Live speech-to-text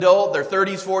adult, their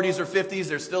 30s, 40s, or 50s,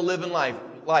 they're still living life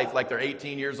like they're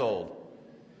 18 years old.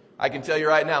 I can tell you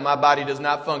right now, my body does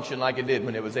not function like it did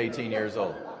when it was 18 years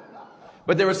old.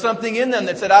 But there was something in them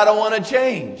that said, I don't want to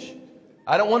change.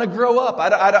 I don't want to grow up.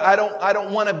 I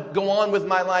don't want to go on with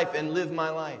my life and live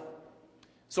my life.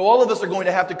 So all of us are going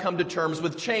to have to come to terms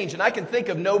with change. And I can think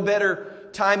of no better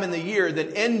time in the year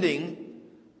than ending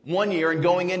one year and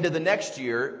going into the next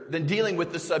year than dealing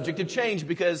with the subject of change,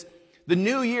 because the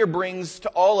new year brings to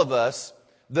all of us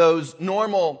those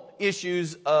normal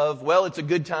issues of, well, it's a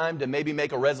good time to maybe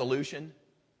make a resolution.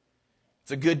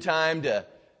 It's a good time to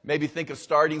maybe think of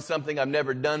starting something I've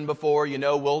never done before. You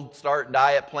know, we'll start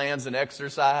diet plans and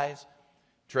exercise.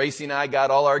 Tracy and I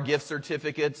got all our gift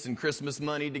certificates and Christmas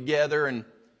money together, and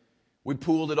we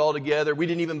pooled it all together. We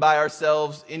didn't even buy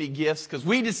ourselves any gifts because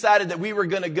we decided that we were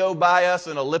going to go buy us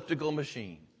an elliptical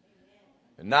machine.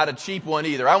 And not a cheap one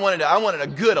either. I wanted a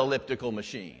good elliptical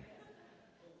machine.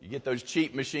 You get those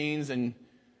cheap machines and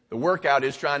the workout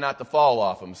is trying not to fall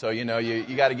off them. So, you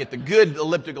got to get the good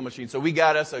elliptical machine. So we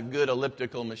got us a good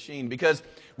elliptical machine because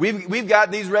we've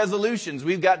got these resolutions.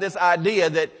 We've got this idea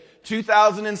that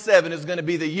 2007 is going to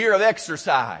be the year of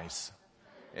exercise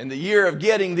and the year of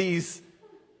getting these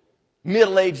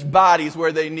middle-aged bodies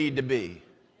where they need to be.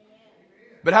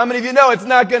 But how many of you know it's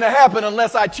not going to happen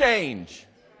unless I change?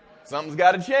 Something's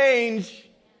got to change.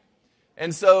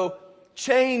 And so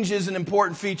change is an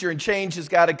important feature, and change has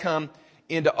got to come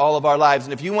into all of our lives.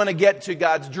 And if you want to get to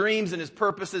God's dreams and His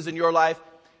purposes in your life,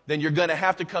 then you're going to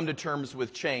have to come to terms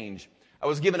with change. I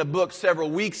was given a book several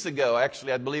weeks ago.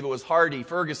 Actually, I believe it was Hardy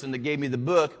Ferguson that gave me the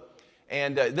book.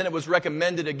 And then it was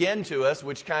recommended again to us,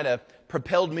 which kind of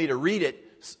propelled me to read it,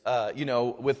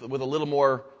 with a little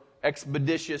more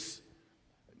expeditious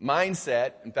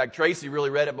mindset. In fact, Tracy really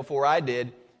read it before I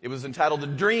did. It was entitled The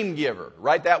Dream Giver.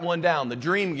 Write that one down, The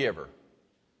Dream Giver,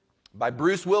 by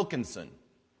Bruce Wilkinson.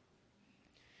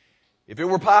 If it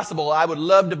were possible, I would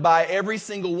love to buy every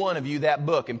single one of you that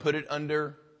book and put it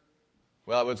under,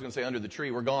 well, I was going to say under the tree.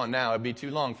 We're gone now. It'd be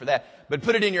too long for that. But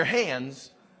put it in your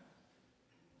hands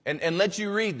and let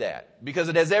you read that, because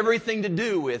it has everything to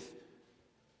do with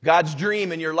God's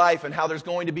dream in your life and how there's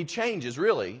going to be changes,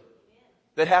 really,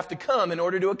 that have to come in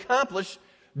order to accomplish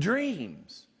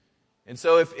dreams. And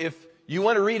so if you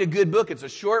want to read a good book, it's a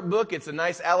short book, it's a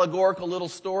nice allegorical little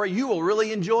story, you will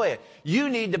really enjoy it. You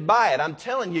need to buy it. I'm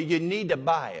telling you, you need to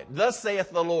buy it. Thus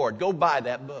saith the Lord. Go buy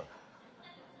that book.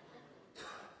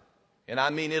 And I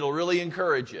mean, it'll really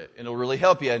encourage you. It'll really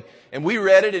help you. And we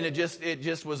read it, and it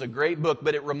just was a great book,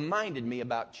 but it reminded me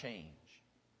about change.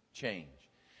 Change.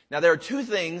 Now, there are two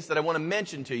things that I want to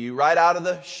mention to you right out of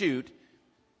the chute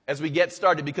as we get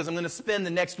started, because I'm going to spend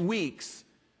the next weeks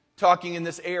talking in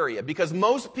this area, because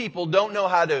most people don't know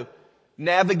how to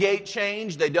navigate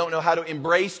change. They don't know how to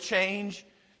embrace change.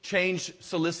 Change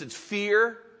solicits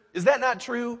fear. Is that not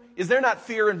true? Is there not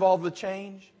fear involved with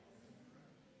change?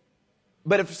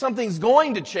 But if something's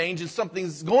going to change and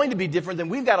something's going to be different, then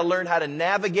we've got to learn how to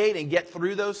navigate and get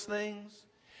through those things.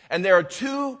 And there are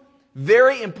two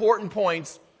very important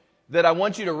points that I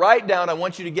want you to write down. I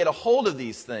want you to get a hold of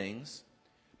these things,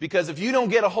 because if you don't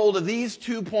get a hold of these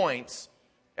 2 points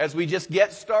as we just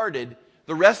get started,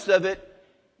 the rest of it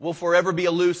will forever be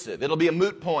elusive. It'll be a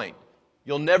moot point.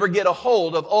 You'll never get a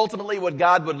hold of ultimately what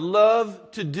God would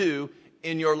love to do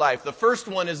in your life. The first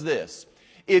one is this: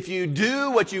 if you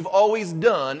do what you've always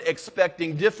done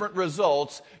expecting different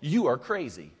results, you are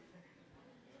crazy.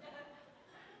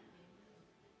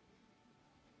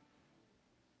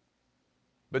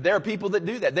 But there are people that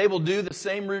do that. They will do the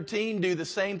same routine, do the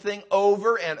same thing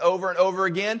over and over and over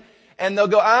again, and they'll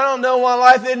go, I don't know why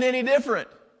life isn't any different.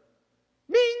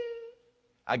 Bing!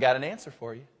 I got an answer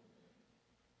for you.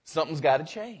 Something's got to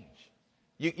change.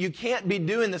 You can't be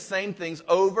doing the same things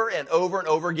over and over and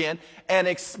over again and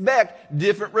expect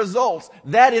different results.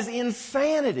 That is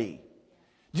insanity.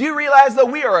 Do you realize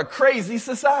that we are a crazy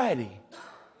society?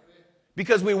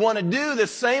 Because we want to do the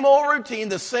same old routine,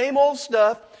 the same old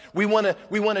stuff. We want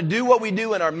to do what we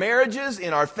do in our marriages,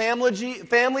 in our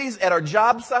families, at our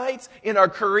job sites, in our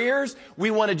careers. We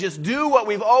want to just do what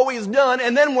we've always done,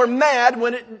 and then we're mad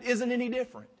when it isn't any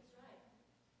different.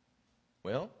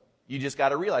 Well, you just got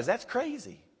to realize that's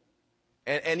crazy.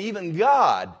 And even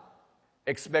God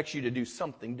expects you to do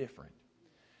something different.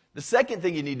 The second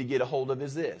thing you need to get a hold of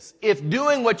is this: if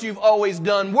doing what you've always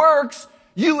done works,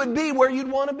 you would be where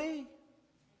you'd want to be.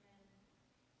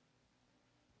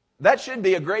 That should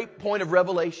be a great point of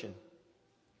revelation.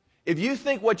 If you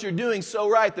think what you're doing so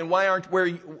right, then why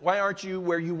aren't you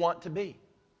where you want to be?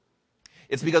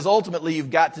 It's because ultimately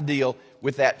you've got to deal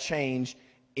with that change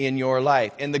in your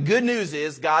life. And the good news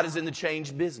is God is in the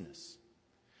change business.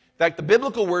 fact, the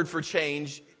biblical word for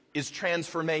change is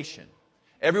transformation.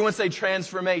 Everyone say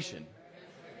transformation.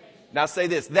 Now say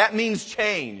this, that means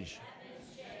change.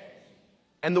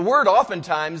 And the word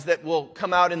oftentimes that will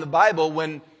come out in the Bible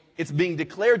when it's being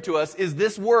declared to us is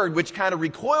this word, which kind of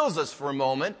recoils us for a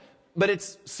moment, but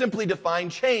it's simply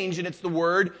defined change, and it's the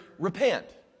word repent.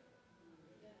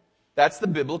 That's the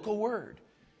biblical word.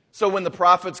 So when the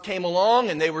prophets came along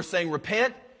and they were saying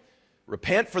repent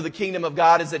for the kingdom of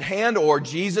God is at hand, or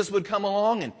Jesus would come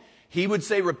along and he would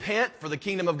say repent for the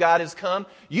kingdom of God has come,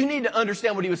 you need to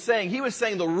understand what he was saying. He was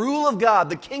saying the rule of God,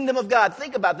 the kingdom of God.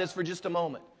 Think about this for just a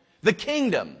moment. The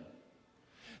kingdom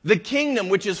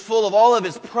which is full of all of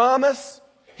His promise,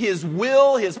 His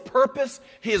will, His purpose,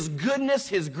 His goodness,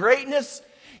 His greatness,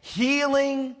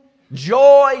 healing,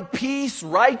 joy, peace,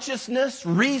 righteousness,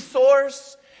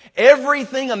 resource,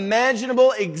 everything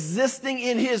imaginable existing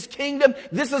in His kingdom.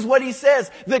 This is what He says.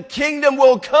 The kingdom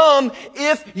will come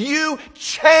if you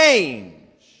change.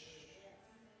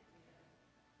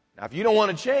 Now, if you don't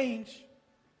want to change,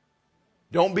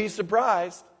 don't be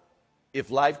surprised if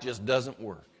life just doesn't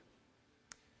work.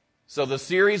 So the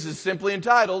series is simply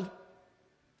entitled,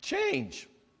 Change.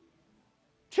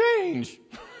 Change.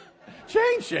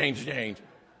 Change, change, change.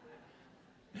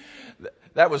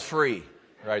 That was free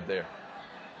right there.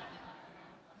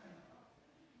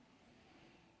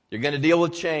 You're going to deal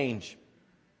with change.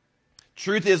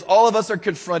 Truth is, all of us are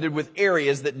confronted with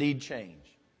areas that need change.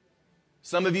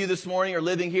 Some of you this morning are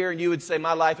living here and you would say,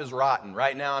 my life is rotten.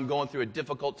 Right now I'm going through a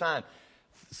difficult time.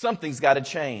 Something's got to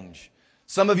change.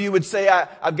 Some of you would say,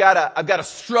 I've got a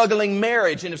struggling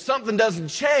marriage, and if something doesn't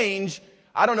change,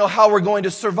 I don't know how we're going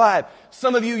to survive.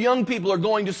 Some of you young people are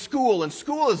going to school, and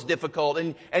school is difficult,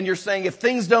 and you're saying, if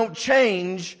things don't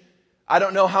change, I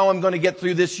don't know how I'm going to get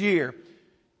through this year.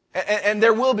 And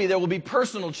there will be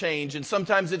personal change, and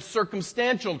sometimes it's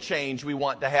circumstantial change we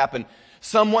want to happen.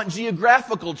 Some want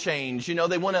geographical change. You know,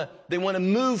 they want to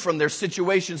move from their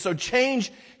situation. So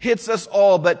change hits us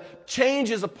all, but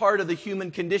change is a part of the human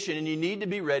condition, and you need to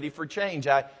be ready for change.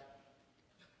 I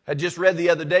had just read the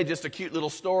other day just a cute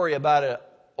little story about an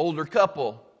older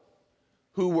couple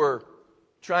who were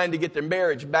trying to get their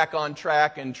marriage back on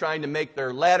track and trying to make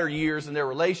their latter years in their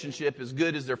relationship as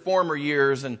good as their former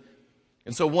years. And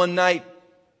so one night,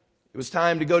 it was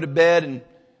time to go to bed, and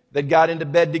they got into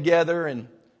bed together, and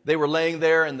they were laying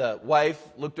there, and the wife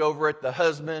looked over at the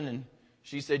husband, and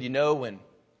she said, you know,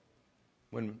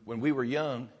 when we were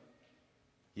young,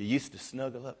 you used to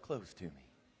snuggle up close to me.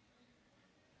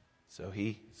 So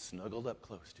he snuggled up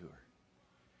close to her.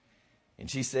 And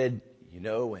she said, you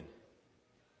know, when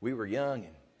we were young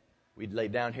and we'd lay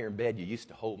down here in bed, you used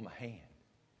to hold my hand.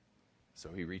 So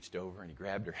he reached over and he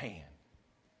grabbed her hand.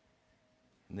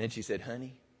 And then she said,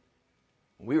 honey,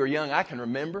 when we were young, I can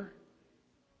remember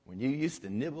when you used to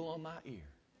nibble on my ear.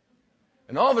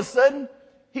 And all of a sudden,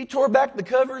 he tore back the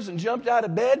covers and jumped out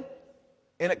of bed,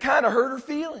 and it kind of hurt her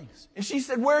feelings. And she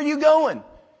said, where are you going?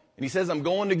 And he says, I'm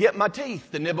going to get my teeth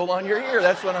to nibble on your ear.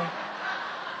 That's what I'm...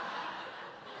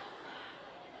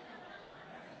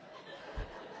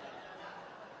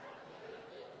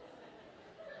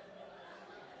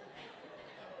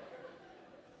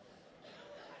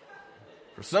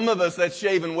 For some of us, that's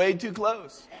shaving way too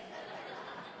close.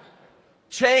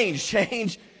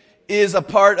 Change is a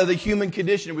part of the human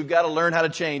condition. We've got to learn how to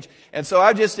change. And so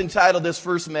I've just entitled this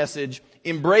first message,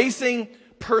 Embracing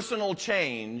Personal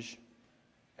Change.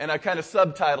 And I kind of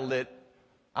subtitled it,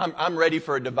 I'm ready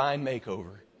for a divine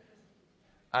makeover.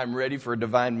 I'm ready for a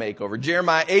divine makeover.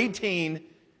 Jeremiah 18,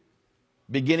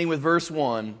 beginning with verse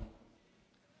 1.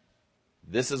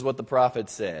 This is what the prophet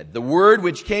said. The word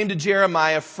which came to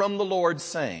Jeremiah from the Lord,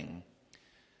 saying,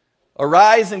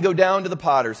 arise and go down to the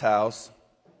potter's house,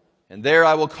 and there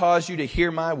I will cause you to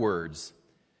hear my words.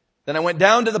 Then I went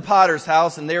down to the potter's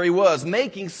house, and there he was,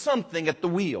 making something at the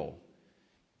wheel.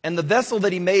 And the vessel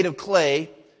that he made of clay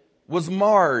was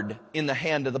marred in the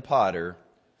hand of the potter.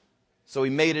 So he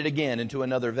made it again into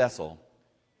another vessel,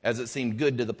 as it seemed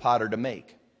good to the potter to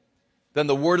make. Then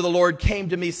the word of the Lord came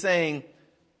to me, saying,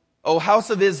 O house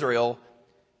of Israel,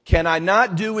 can I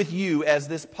not do with you as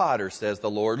this potter, says the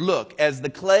Lord? Look, as the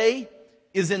clay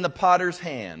is in the potter's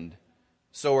hand,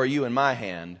 so are you in my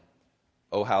hand,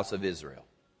 O house of Israel.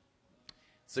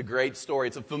 It's a great story.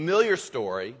 It's a familiar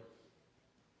story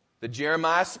that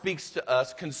Jeremiah speaks to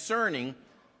us concerning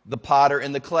the potter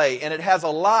and the clay. And it has a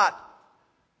lot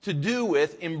to do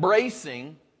with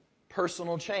embracing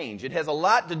personal change. It has a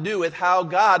lot to do with how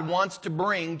God wants to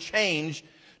bring change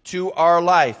to our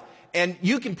life. And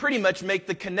you can pretty much make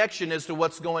the connection as to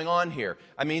what's going on here.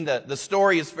 I mean, the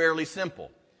story is fairly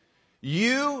simple.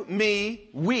 You, me,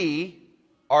 we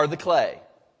are the clay.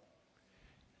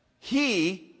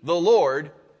 He, the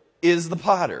Lord, is the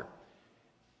potter.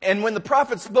 And when the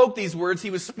prophet spoke these words, he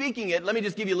was speaking it, let me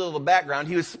just give you a little background.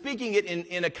 He was speaking it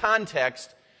in a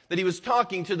context that he was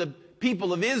talking to the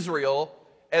people of Israel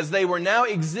as they were now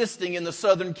existing in the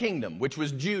southern kingdom, which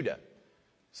was Judah.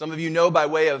 Some of you know by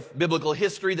way of biblical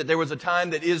history that there was a time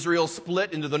that Israel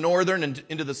split into the northern and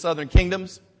into the southern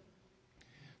kingdoms.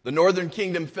 The northern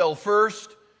kingdom fell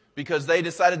first because they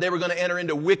decided they were going to enter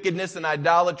into wickedness and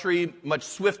idolatry much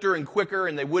swifter and quicker,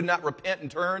 and they would not repent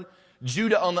and turn.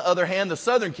 Judah, on the other hand, the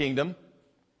southern kingdom,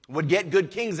 would get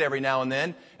good kings every now and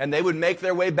then, and they would make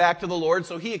their way back to the Lord,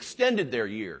 so he extended their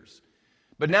years.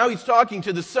 But now he's talking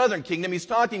to the southern kingdom. He's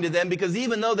talking to them because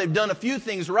even though they've done a few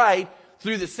things right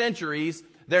through the centuries,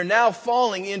 they're now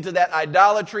falling into that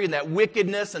idolatry and that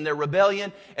wickedness and their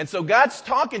rebellion. And so God's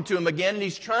talking to them again, and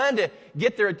he's trying to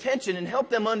get their attention and help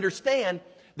them understand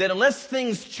that unless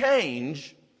things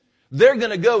change, they're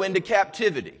going to go into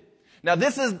captivity. Now,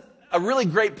 this is a really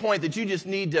great point that you just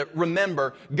need to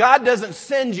remember. God doesn't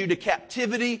send you to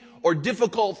captivity or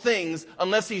difficult things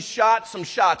unless He shot some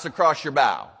shots across your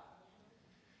bow.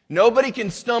 Nobody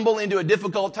can stumble into a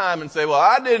difficult time and say, well,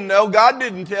 I didn't know. God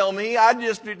didn't tell me. I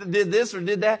just did this or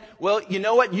did that. Well, you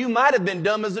know what? You might have been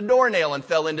dumb as a doornail and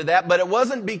fell into that, but it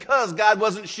wasn't because God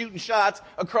wasn't shooting shots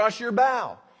across your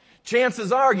bow.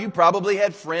 Chances are you probably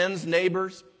had friends,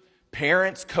 neighbors,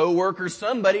 parents, co-workers,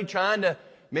 somebody trying to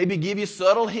maybe give you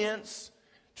subtle hints,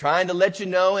 trying to let you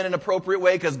know in an appropriate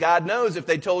way, because God knows if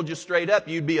they told you straight up,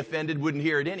 you'd be offended, wouldn't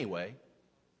hear it anyway.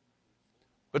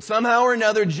 But somehow or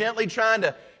another, gently trying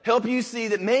to help you see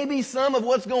that maybe some of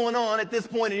what's going on at this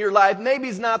point in your life, maybe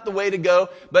it's not the way to go,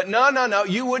 but no,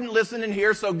 you wouldn't listen and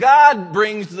hear, so God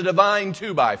brings the divine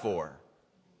 2x4.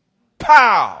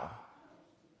 Pow!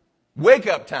 Wake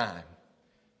up time.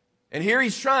 And here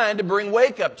He's trying to bring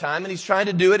wake up time, and He's trying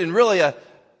to do it in really a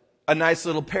nice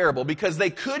little parable, because they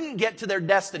couldn't get to their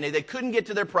destiny, they couldn't get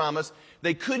to their promise,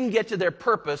 they couldn't get to their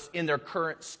purpose in their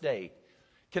current state.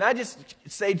 Can I just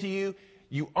say to you,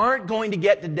 you aren't going to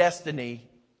get to destiny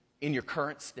in your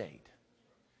current state.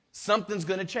 Something's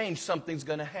going to change, something's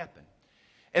going to happen.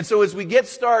 And so as we get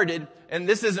started, and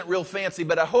this isn't real fancy,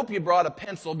 but I hope you brought a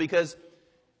pencil because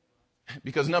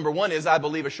number one is I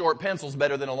believe a short pencil is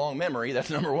better than a long memory.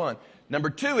 That's number one. Number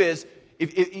two is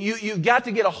if you've got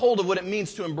to get a hold of what it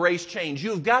means to embrace change.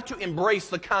 You've got to embrace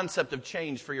the concept of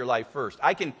change for your life first.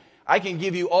 I can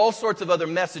give you all sorts of other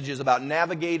messages about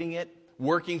navigating it,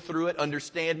 working through it,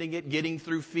 understanding it, getting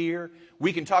through fear.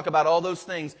 We can talk about all those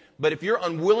things. But if you're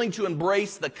unwilling to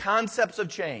embrace the concepts of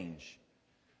change,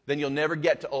 then you'll never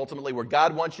get to ultimately where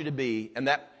God wants you to be. And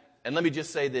let me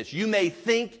just say this. You may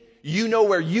think you know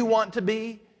where you want to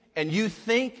be, and you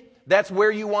think that's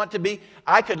where you want to be.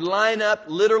 I could line up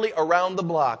literally around the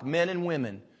block men and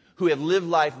women who have lived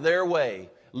life their way,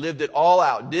 lived it all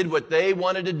out, did what they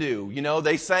wanted to do. You know,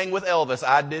 they sang with Elvis,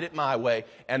 I did it my way.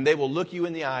 And they will look you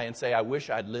in the eye and say, I wish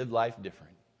I'd lived life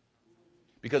different.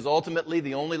 Because ultimately,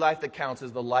 the only life that counts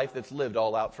is the life that's lived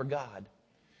all out for God.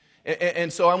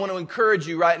 And so I want to encourage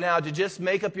you right now to just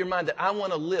make up your mind that I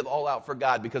want to live all out for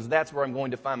God, because that's where I'm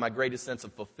going to find my greatest sense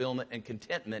of fulfillment and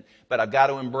contentment. But I've got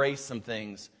to embrace some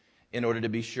things in order to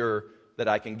be sure that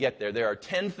I can get there. There are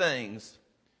 10 things.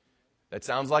 That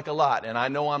sounds like a lot, and I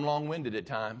know I'm long-winded at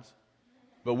times.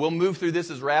 But we'll move through this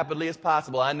as rapidly as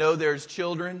possible. I know there's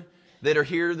children that are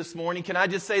here this morning. Can I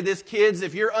just say this, kids?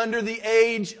 If you're under the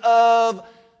age of,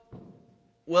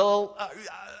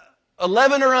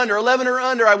 11 or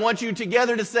under, I want you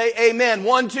together to say amen.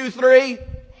 1, 2, 3. Amen.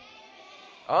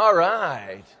 All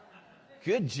right.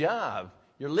 Good job.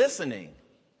 You're listening.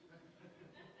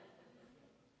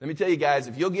 Let me tell you guys,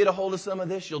 if you'll get a hold of some of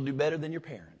this, you'll do better than your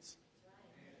parents.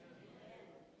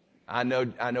 I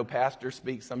know pastors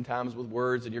speak sometimes with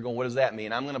words, and you're going, what does that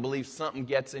mean? I'm going to believe something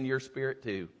gets in your spirit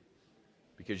too,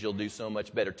 because you'll do so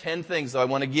much better. 10 things I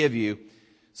want to give you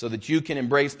so that you can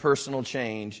embrace personal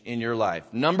change in your life.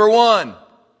 Number 1,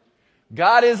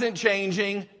 God isn't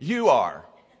changing, you are.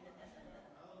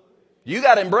 You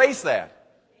got to embrace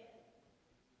that.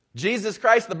 Jesus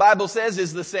Christ, the Bible says,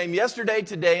 is the same yesterday,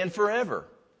 today, and forever.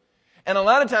 And a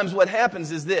lot of times what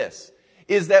happens is this,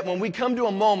 is that when we come to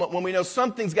a moment when we know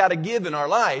something's got to give in our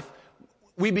life,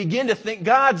 we begin to think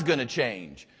God's going to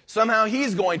change. Somehow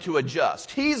He's going to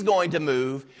adjust. He's going to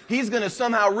move. He's going to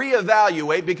somehow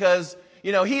reevaluate because,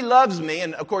 you know, He loves me.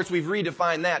 And of course we've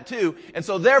redefined that too. And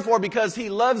so therefore, because He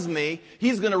loves me,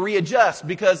 He's going to readjust,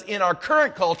 because in our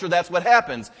current culture, that's what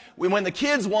happens. When the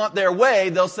kids want their way,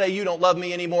 they'll say, you don't love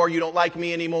me anymore, you don't like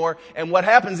me anymore. And what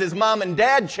happens is mom and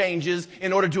dad changes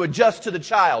in order to adjust to the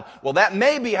child. Well, that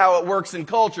may be how it works in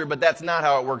culture, but that's not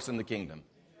how it works in the kingdom.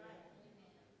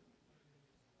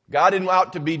 God isn't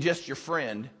out to be just your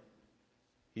friend.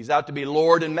 He's out to be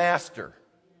Lord and Master.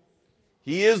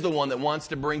 He is the one that wants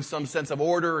to bring some sense of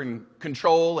order and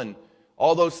control and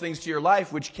all those things to your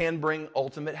life, which can bring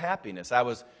ultimate happiness. I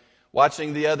was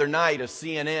watching the other night a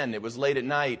CNN. It was late at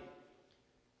night,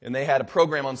 and they had a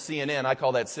program on CNN. I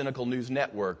call that Cynical News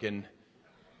Network. And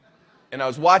I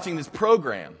was watching this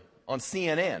program on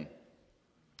CNN.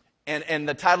 And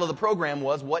the title of the program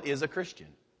was, What is a Christian?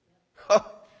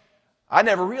 I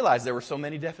never realized there were so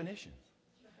many definitions.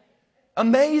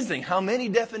 Amazing how many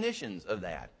definitions of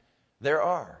that there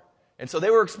are. And so they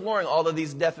were exploring all of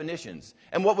these definitions.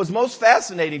 And what was most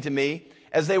fascinating to me,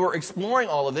 as they were exploring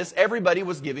all of this, everybody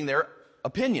was giving their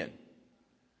opinion.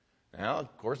 Now,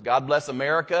 of course, God bless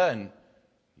America, and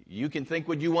you can think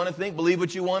what you want to think, believe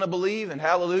what you want to believe, and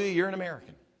hallelujah, you're an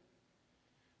American.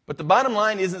 But the bottom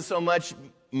line isn't so much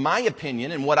my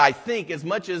opinion and what I think as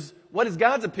much as what is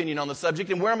God's opinion on the subject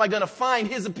and where am I going to find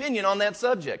His opinion on that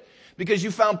subject. Because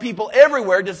you found people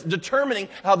everywhere just determining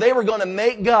how they were going to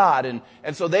make God.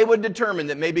 And so they would determine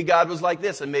that maybe God was like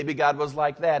this and maybe God was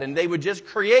like that. And they would just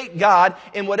create God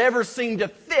in whatever seemed to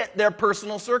fit their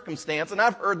personal circumstance. And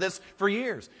I've heard this for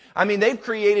years. I mean, they've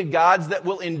created gods that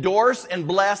will endorse and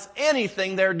bless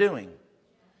anything they're doing.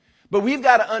 But we've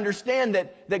got to understand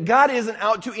that God isn't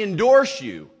out to endorse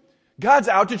you. God's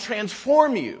out to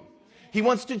transform you. He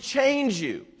wants to change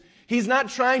you. He's not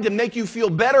trying to make you feel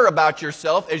better about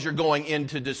yourself as you're going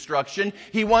into destruction.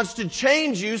 He wants to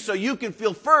change you so you can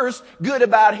feel first good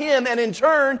about Him, and in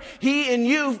turn, He in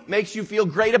you makes you feel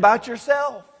great about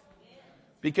yourself.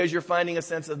 Because you're finding a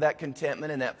sense of that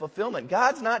contentment and that fulfillment.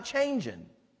 God's not changing.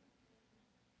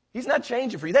 He's not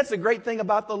changing for you. That's the great thing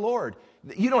about the Lord.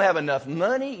 You don't have enough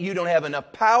money. You don't have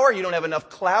enough power. You don't have enough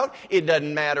clout. It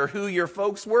doesn't matter who your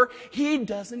folks were. He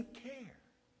doesn't care.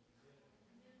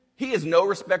 He is no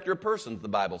respecter of persons, the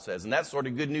Bible says. And that's sort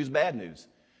of good news, bad news.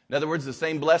 In other words, the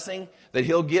same blessing that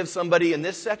He'll give somebody in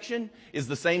this section is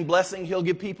the same blessing He'll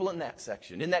give people in that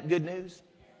section. Isn't that good news?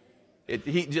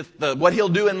 What He'll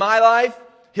do in my life,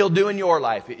 He'll do in your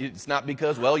life. It's not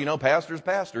because, well, you know, pastor's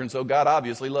pastor, and so God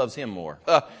obviously loves him more.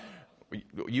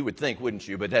 You would think, wouldn't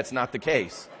you? But that's not the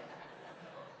case.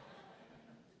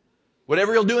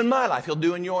 Whatever He'll do in my life, He'll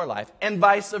do in your life, and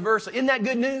vice versa. Isn't that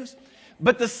good news?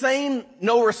 But the same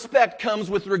no respect comes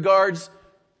with regards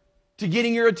to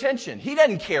getting your attention. He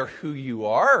doesn't care who you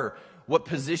are or what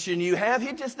position you have.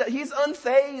 He's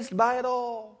unfazed by it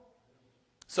all.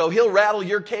 So He'll rattle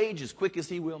your cage as quick as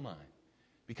He will mine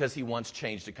because He wants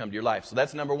change to come to your life. So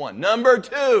that's number one. Number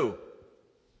two,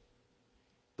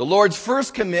 the Lord's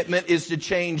first commitment is to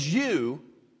change you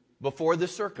before the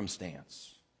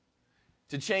circumstance.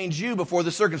 To change you before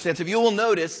the circumstance. If you will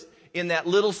notice, in that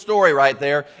little story right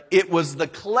there, it was the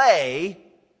clay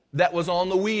that was on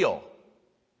the wheel,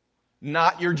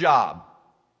 not your job.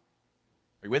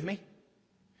 Are you with me?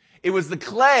 It was the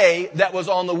clay that was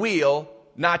on the wheel,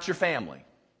 not your family.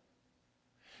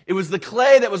 It was the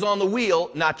clay that was on the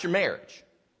wheel, not your marriage.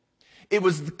 It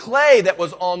was the clay that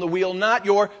was on the wheel, not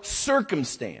your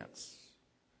circumstance.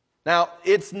 Now,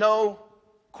 it's no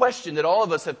question that all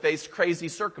of us have faced crazy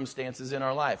circumstances in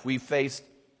our life. We've faced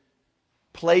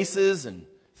places and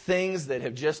things that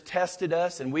have just tested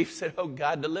us, and we've said, oh,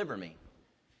 God, deliver me.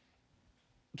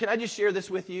 Can I just share this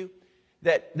with you?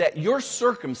 That your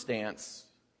circumstance,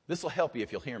 this will help you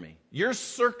if you'll hear me. Your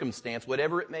circumstance,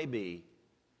 whatever it may be,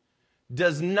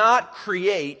 does not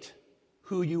create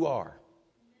who you are.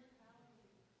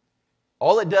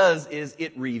 All it does is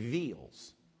it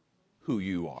reveals who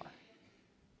you are.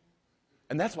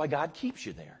 And that's why God keeps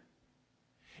you there.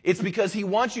 It's because He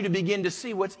wants you to begin to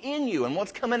see what's in you and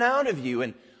what's coming out of you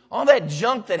and all that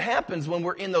junk that happens when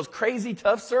we're in those crazy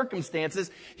tough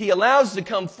circumstances. He allows to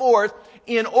come forth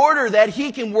in order that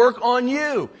He can work on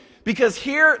you. Because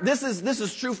here, this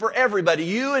is true for everybody,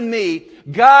 you and me.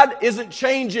 God isn't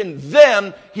changing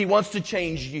them. He wants to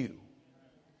change you.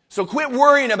 So quit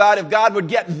worrying about if God would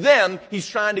get them. He's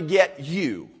trying to get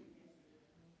you.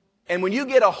 And when you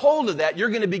get a hold of that, you're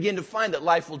going to begin to find that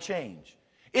life will change.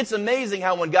 It's amazing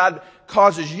how when God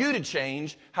causes you to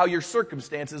change, how your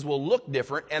circumstances will look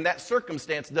different, and that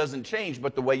circumstance doesn't change,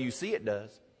 but the way you see it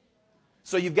does.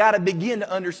 So you've got to begin to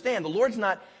understand the Lord's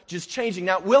not just changing.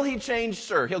 Now, will He change?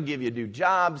 Sure, He'll give you new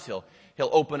jobs. He'll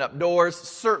open up doors.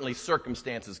 Certainly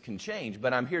circumstances can change,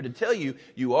 but I'm here to tell you,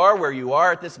 you are where you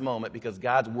are at this moment because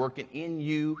God's working in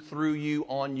you, through you,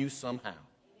 on you somehow.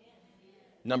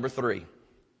 Number three.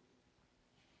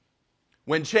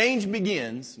 When change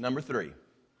begins, number three,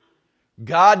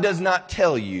 God does not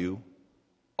tell you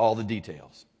all the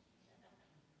details.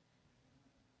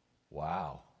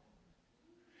 Wow.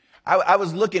 I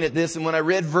was looking at this, and when I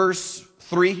read verse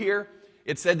 3 here,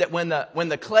 it said that when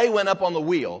the clay went up on the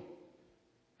wheel,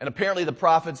 and apparently the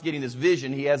prophet's getting this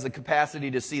vision, he has the capacity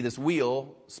to see this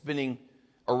wheel spinning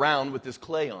around with this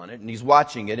clay on it, and he's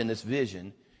watching it in this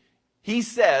vision. He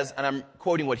says, and I'm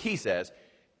quoting what he says,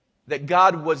 that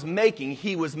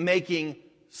he was making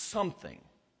something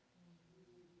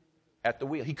at the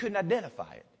wheel. He couldn't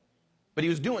identify it, but he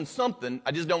was doing something.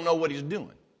 I just don't know what he's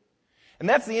doing. And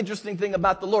that's the interesting thing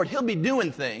about the Lord. He'll be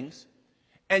doing things,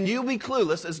 and you'll be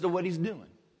clueless as to what he's doing.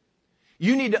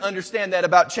 You need to understand that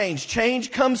about change.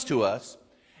 Change comes to us,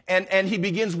 and he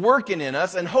begins working in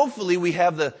us, and hopefully we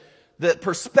have the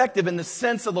perspective and the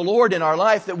sense of the Lord in our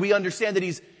life that we understand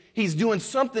that He's doing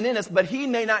something in us, but He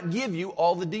may not give you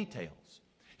all the details.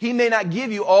 He may not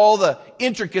give you all the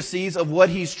intricacies of what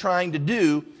He's trying to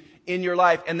do in your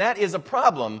life. And that is a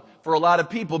problem for a lot of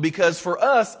people, because for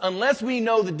us, unless we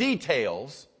know the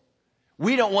details,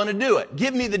 we don't want to do it.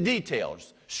 Give me the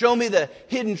details. Show me the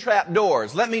hidden trap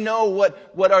doors. Let me know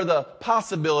what are the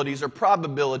possibilities or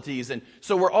probabilities. And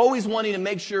so we're always wanting to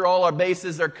make sure all our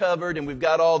bases are covered and we've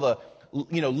got all the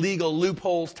legal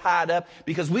loopholes tied up,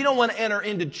 because we don't want to enter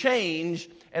into change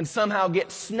and somehow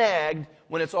get snagged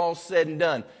when it's all said and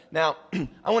done. Now,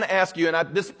 I want to ask you,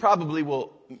 and this probably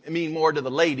will mean more to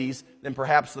the ladies than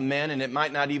perhaps the men, and it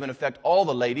might not even affect all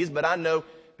the ladies, but I know,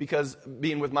 because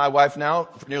being with my wife now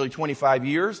for nearly 25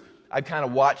 years, I've kind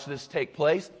of watched this take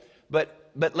place.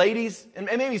 But ladies, and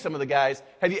maybe some of the guys,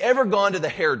 have you ever gone to the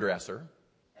hairdresser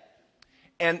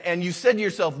and you said to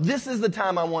yourself, this is the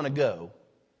time I want to go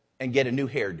and get a new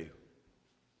hairdo?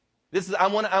 I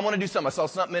want to do something. I saw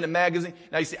something in a magazine.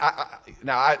 Now you see,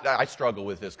 I struggle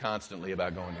with this constantly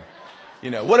about going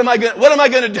to, what am I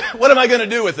going to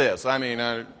do with this? I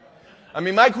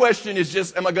mean, my question is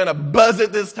just, am I going to buzz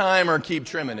it this time or keep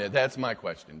trimming it? That's my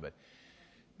question.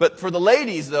 But for the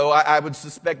ladies, though, I would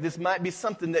suspect this might be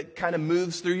something that kind of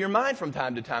moves through your mind from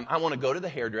time to time. I want to go to the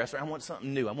hairdresser. I want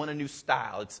something new. I want a new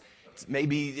style. It's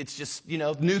just,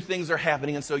 new things are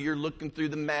happening. And so you're looking through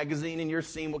the magazine and you're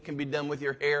seeing what can be done with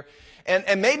your hair.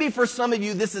 And maybe for some of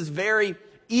you, this is very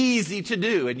easy to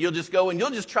do. And you'll just go and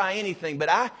you'll just try anything. But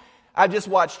I just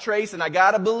watched Trace, and I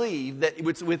got to believe that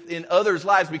it's within others'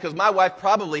 lives, because my wife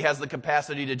probably has the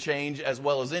capacity to change as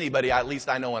well as anybody, at least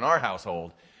I know in our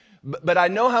household. But I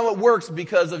know how it works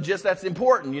because of just that's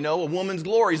important. A woman's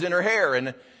glory's in her hair.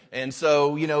 And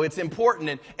so, it's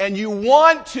important. And you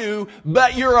want to,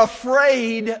 but you're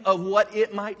afraid of what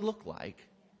it might look like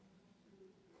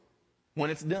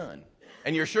when it's done.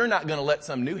 And you're sure not going to let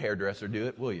some new hairdresser do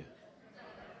it, will you?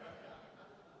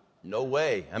 No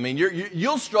way. I mean,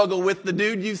 you'll struggle with the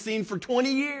dude you've seen for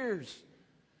 20 years.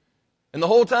 And the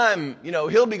whole time,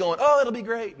 he'll be going, oh, it'll be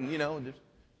great. And,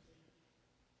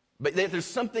 but there's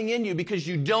something in you, because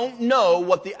you don't know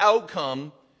what the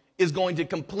outcome is going to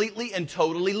completely and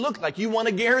totally look like. You want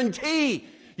a guarantee.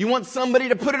 You want somebody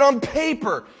to put it on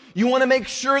paper. You want to make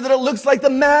sure that it looks like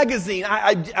the magazine.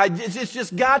 It's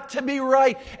just got to be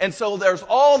right. And so there's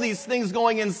all these things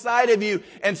going inside of you.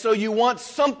 And so you want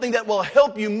something that will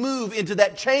help you move into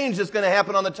that change that's going to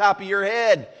happen on the top of your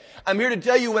head. I'm here to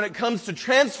tell you, when it comes to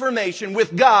transformation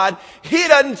with God, He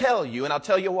doesn't tell you, and I'll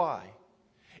tell you why.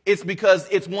 It's because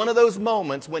it's one of those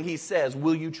moments when He says,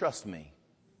 will you trust me?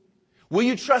 Will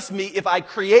you trust me if I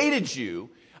created you?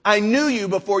 I knew you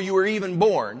before you were even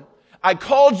born. I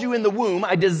called you in the womb.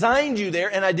 I designed you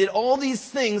there, and I did all these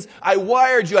things. I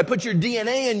wired you. I put your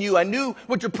DNA in you. I knew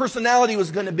what your personality was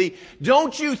going to be.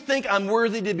 Don't you think I'm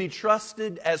worthy to be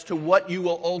trusted as to what you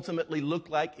will ultimately look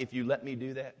like if you let me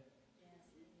do that?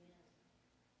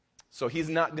 So He's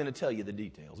not going to tell you the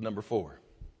details. Number 4.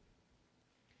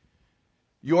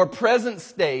 Your present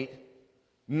state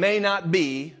may not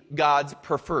be God's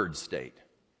preferred state.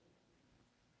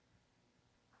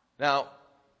 Now,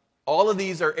 all of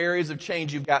these are areas of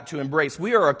change you've got to embrace.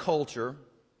 We are a culture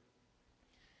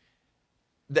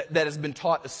that has been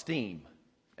taught esteem.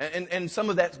 And some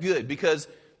of that's good, because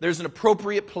there's an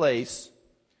appropriate place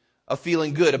of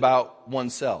feeling good about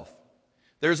oneself.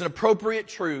 There's an appropriate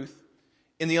truth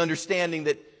in the understanding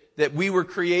that we were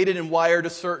created and wired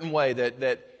a certain way,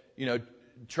 that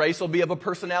Trace will be of a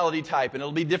personality type, and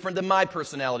it'll be different than my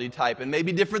personality type, and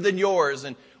maybe different than yours.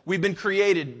 And we've been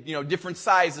created, different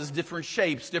sizes, different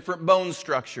shapes, different bone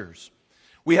structures.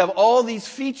 We have all these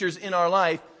features in our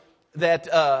life that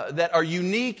are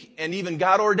unique and even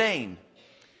God ordained.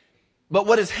 But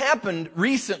what has happened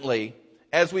recently,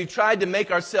 as we've tried to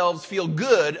make ourselves feel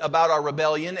good about our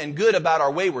rebellion and good about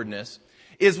our waywardness,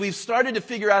 is we've started to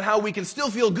figure out how we can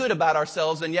still feel good about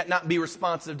ourselves and yet not be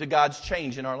responsive to God's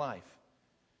change in our life.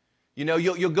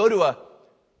 You'll go to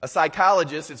a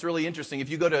psychologist. It's really interesting. If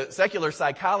you go to secular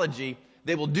psychology,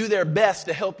 they will do their best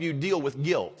to help you deal with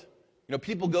guilt. You know,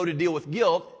 people go to deal with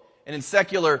guilt, and in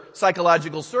secular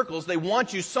psychological circles, they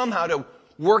want you somehow to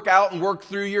work out and work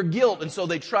through your guilt. And so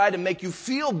they try to make you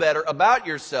feel better about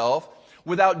yourself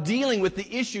without dealing with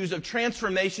the issues of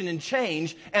transformation and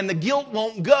change. And the guilt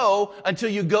won't go until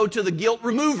you go to the guilt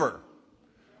remover,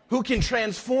 who can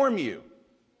transform you.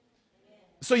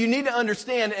 So you need to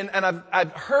understand, and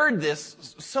I've heard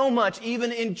this so much,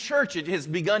 even in church, it has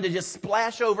begun to just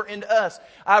splash over into us.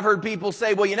 I've heard people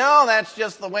say, well, you know, that's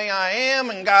just the way I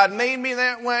am, and God made me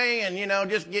that way, and, you know,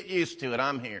 just get used to it.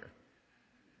 I'm here.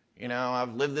 You know,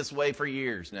 I've lived this way for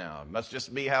years now. It must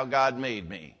just be how God made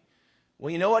me. Well,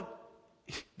 you know what?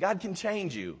 God can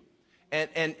change you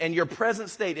and your present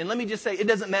state. And let me just say, it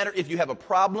doesn't matter if you have a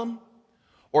problem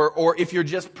or if you're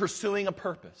just pursuing a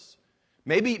purpose.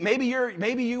 Maybe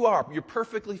you're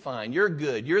perfectly fine. You're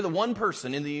good. You're the one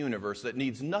person in the universe that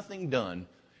needs nothing done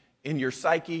in your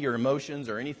psyche, your emotions,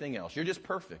 or anything else. You're just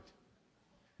perfect.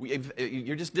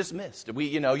 You're just dismissed.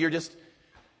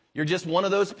 You're just one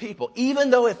of those people.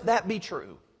 Even though if that be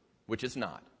true, which it's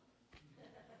not.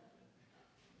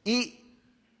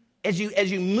 As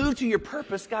you move to your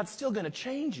purpose, God's still going to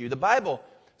change you. The Bible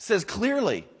says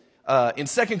clearly in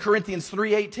 2 Corinthians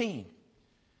 3:18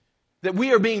 that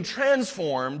we are being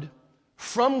transformed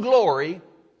from glory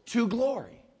to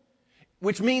glory.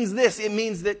 Which means this. It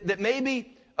means that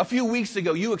maybe a few weeks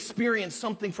ago you experienced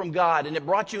something from God and it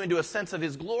brought you into a sense of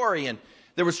His glory, and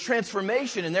there was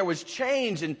transformation and there was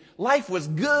change and life was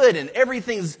good and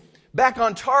everything's back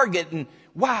on target and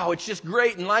wow, it's just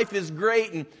great and life is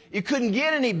great and it couldn't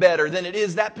get any better than it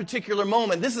is that particular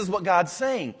moment. This is what God's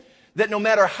saying. That no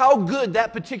matter how good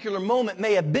that particular moment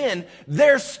may have been,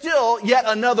 there's still yet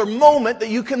another moment that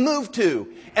you can move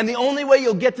to. And the only way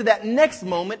you'll get to that next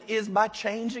moment is by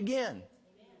change again.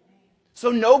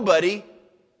 So nobody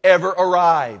ever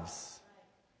arrives.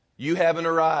 You haven't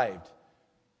arrived.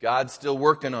 God's still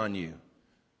working on you.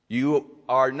 You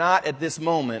are not at this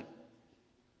moment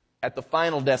at the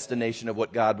final destination of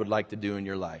what God would like to do in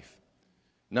your life.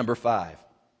 Number 5.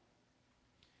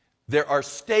 There are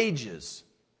stages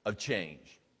of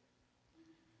change.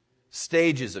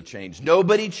 Stages of change.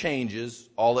 Nobody changes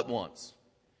all at once.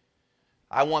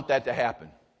 I want that to happen.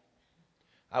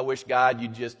 I wish, God,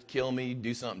 you'd just kill me,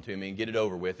 do something to me, and get it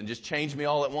over with, and just change me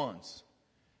all at once.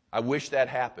 I wish that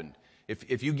happened.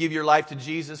 If you give your life to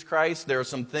Jesus Christ, there are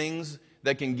some things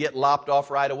that can get lopped off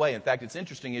right away. In fact, it's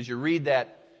interesting, as you read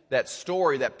that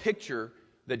story, that picture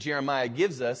that Jeremiah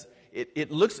gives us, it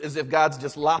looks as if God's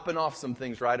just lopping off some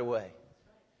things right away.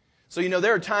 So,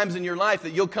 there are times in your life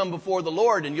that you'll come before the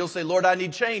Lord and you'll say, Lord, I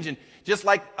need change. And just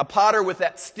like a potter with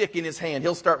that stick in his hand,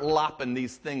 He'll start lopping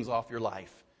these things off your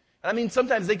life. I mean,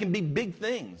 sometimes they can be big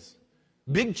things.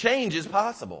 Big change is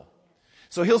possible.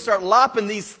 So He'll start lopping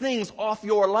these things off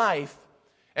your life.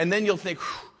 And then you'll think,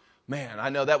 man, I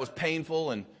know that was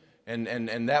painful and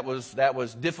that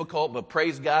was difficult, but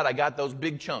praise God, I got those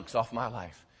big chunks off my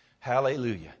life.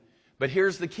 Hallelujah. But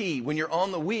here's the key. When you're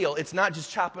on the wheel, it's not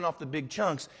just chopping off the big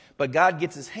chunks, but God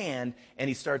gets His hand and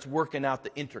He starts working out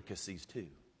the intricacies too.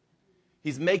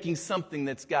 He's making something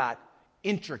that's got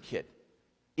intricate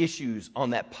issues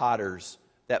on that potter's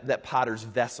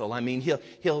vessel. I mean,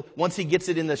 he'll once he gets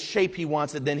it in the shape he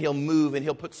wants it, then he'll move and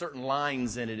he'll put certain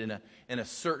lines in it and a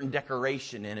certain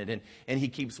decoration in it, and he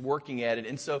keeps working at it.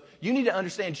 And so you need to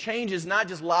understand, change is not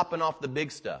just lopping off the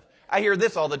big stuff. I hear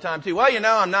this all the time too. Well,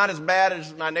 I'm not as bad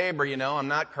as my neighbor, I'm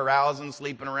not carousing,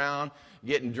 sleeping around,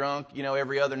 getting drunk,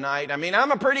 every other night. I mean,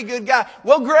 I'm a pretty good guy.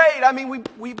 Well, great. I mean,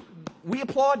 we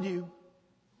applaud you.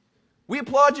 We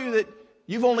applaud you that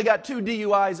you've only got 2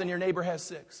 DUIs and your neighbor has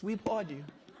 6. We applaud you.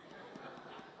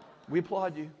 We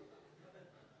applaud you.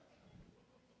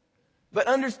 But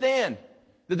understand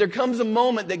that there comes a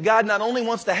moment that God not only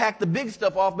wants to hack the big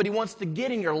stuff off, but He wants to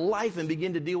get in your life and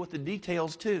begin to deal with the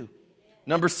details too.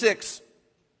 Number 6,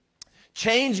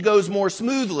 change goes more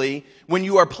smoothly when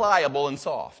you are pliable and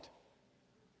soft.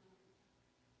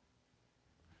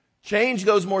 Change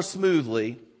goes more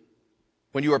smoothly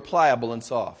when you are pliable and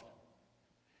soft.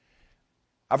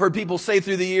 I've heard people say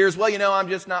through the years, well, I'm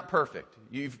just not perfect.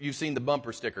 You've seen the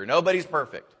bumper sticker. Nobody's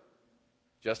perfect.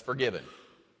 Just forgiven.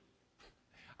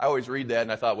 I always read that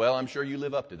and I thought, well, I'm sure you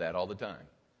live up to that all the time.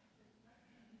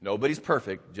 Nobody's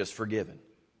perfect, just forgiven.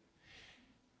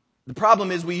 The problem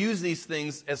is we use these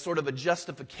things as sort of a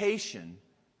justification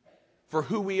for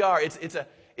who we are.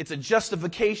 It's a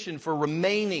justification for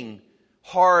remaining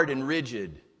hard and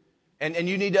rigid. And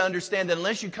you need to understand that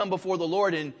unless you come before the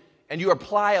Lord and you are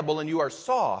pliable and you are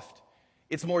soft,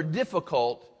 it's more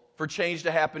difficult for change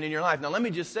to happen in your life. Now let me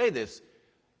just say this.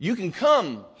 You can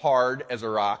come hard as a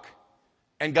rock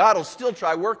And God will still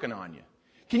try working on you.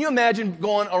 Can you imagine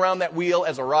going around that wheel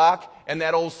as a rock and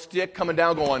that old stick coming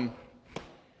down going,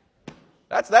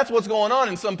 that's what's going on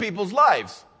in some people's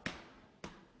lives.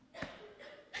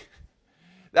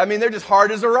 I mean, they're just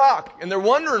hard as a rock. And they're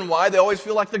wondering why they always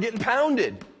feel like they're getting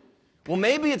pounded. Well,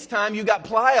 maybe it's time you got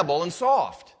pliable and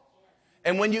soft.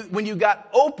 And when you got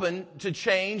open to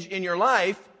change in your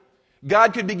life,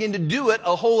 God could begin to do it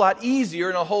a whole lot easier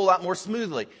and a whole lot more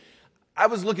smoothly. I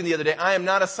was looking the other day. I am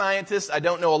not a scientist. I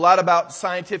don't know a lot about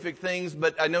scientific things,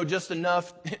 but I know just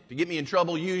enough to get me in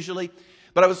trouble usually.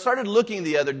 But I started looking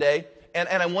the other day, and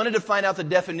I wanted to find out the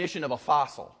definition of a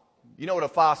fossil. You know what a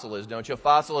fossil is, don't you? A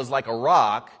fossil is like a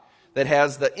rock that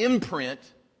has the imprint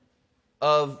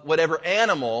of whatever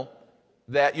animal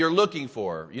that you're looking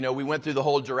for. You know, we went through the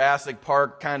whole Jurassic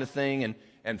Park kind of thing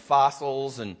and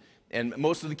fossils, and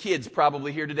most of the kids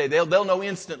probably here today, they'll know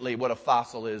instantly what a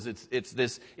fossil is. It's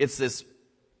this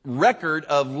record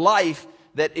of life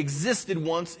that existed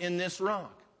once in this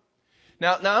rock.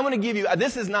 Now I'm going to give you,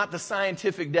 this is not the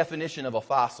scientific definition of a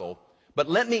fossil, but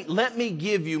let me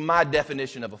give you my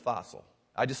definition of a fossil.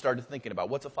 I just started thinking about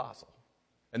what's a fossil.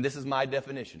 And this is my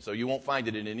definition, so you won't find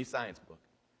it in any science book.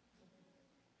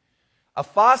 A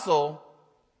fossil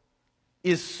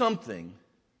is something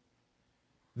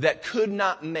that could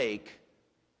not make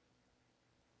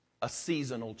a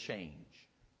seasonal change.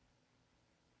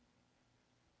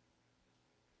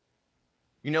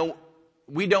 You know,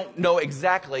 we don't know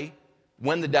exactly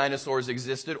when the dinosaurs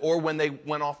existed or when they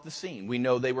went off the scene. We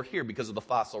know they were here because of the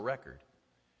fossil record.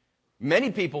 Many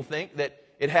people think that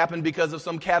it happened because of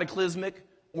some cataclysmic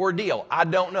ordeal. I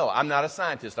don't know. I'm not a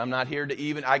scientist. I'm not here to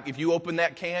even... if you open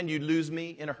that can, you'd lose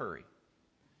me in a hurry.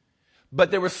 But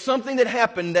there was something that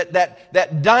happened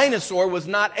that dinosaur was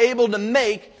not able to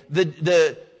make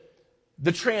the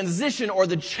transition or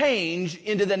the change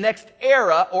into the next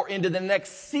era or into the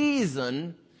next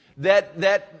season that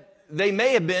they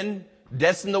may have been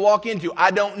destined to walk into.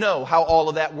 I don't know how all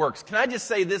of that works. Can I just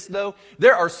say this, though?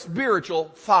 There are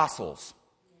spiritual fossils.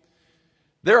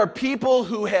 There are people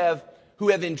who have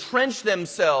entrenched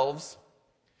themselves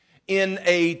in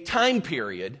a time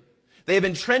period. They have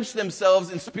entrenched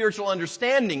themselves in spiritual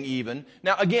understanding even.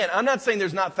 Now, again, I'm not saying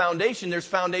there's not foundation. There's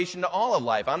foundation to all of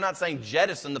life. I'm not saying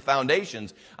jettison the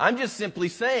foundations. I'm just simply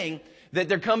saying that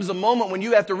there comes a moment when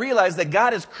you have to realize that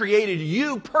God has created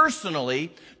you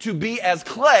personally to be as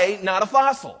clay, not a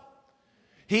fossil.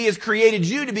 He has created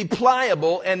you to be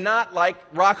pliable and not like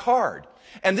rock hard.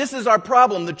 And this is our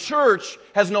problem. The church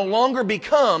has no longer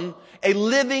become a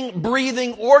living,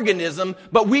 breathing organism,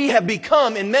 but we have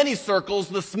become, in many circles,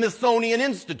 the Smithsonian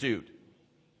Institute.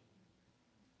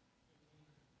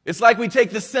 It's like we take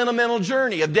the sentimental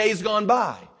journey of days gone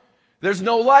by. There's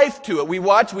no life to it. We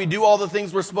watch, we do all the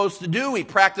things we're supposed to do, we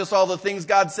practice all the things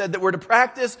God said that we're to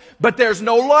practice, but there's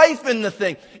no life in the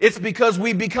thing. It's because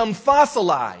we become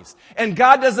fossilized. And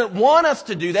God doesn't want us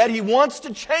to do that. He wants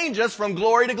to change us from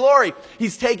glory to glory.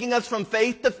 He's taking us from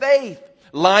faith to faith.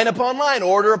 Line upon line,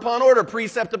 order upon order,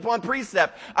 precept upon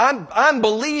precept. I'm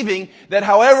believing that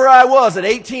however I was at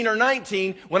 18 or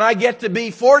 19, when I get to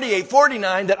be 48,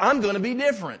 49, that I'm going to be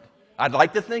different. I'd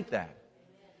like to think that.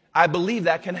 I believe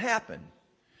that can happen.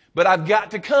 But I've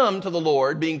got to come to the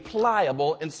Lord being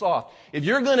pliable and soft. If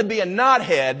you're going to be a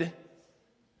knothead,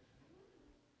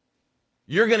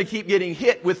 you're going to keep getting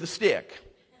hit with the stick.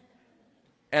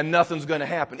 And nothing's going to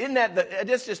happen. Isn't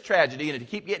that's just tragedy, isn't it?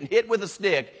 To keep getting hit with a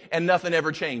stick and nothing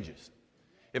ever changes.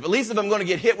 At least if I'm going to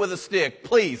get hit with a stick,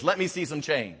 please let me see some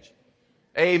change.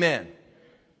 Amen.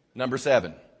 Number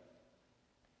 7.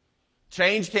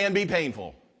 Change can be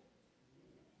painful.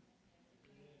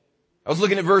 I was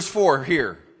looking at verse 4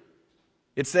 here.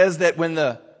 It says that when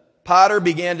the potter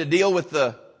began to deal with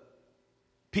the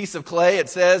piece of clay, it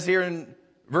says here in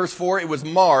verse 4, it was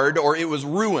marred or it was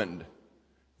ruined.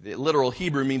 The literal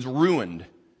Hebrew means ruined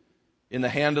in the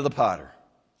hand of the potter.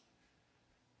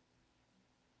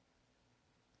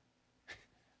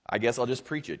 I guess I'll just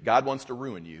preach it. God wants to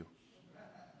ruin you.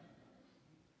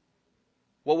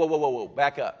 Whoa.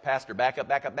 Back up. Pastor, back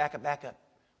up.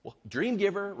 Well, Dream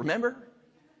Giver, remember?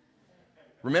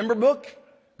 Remember book?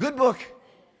 Good book.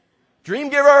 Dream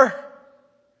Giver.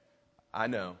 I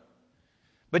know.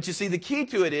 But you see, the key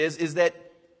to it is that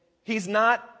he's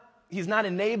not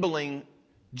enabling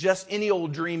just any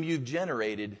old dream you've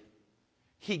generated.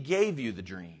 He gave you the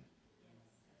dream.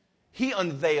 He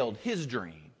unveiled His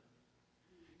dream.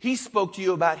 He spoke to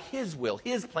you about His will,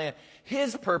 His plan,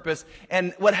 His purpose.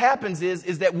 And what happens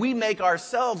is that we make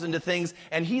ourselves into things,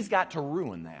 and He's got to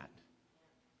ruin that.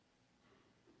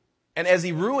 And as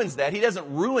He ruins that, He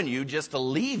doesn't ruin you just to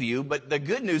leave you, but the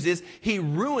good news is He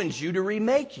ruins you to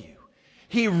remake you.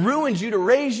 He ruins you to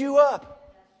raise you up.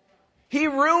 He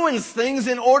ruins things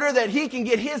in order that He can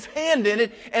get His hand in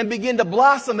it and begin to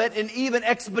blossom it in even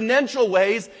exponential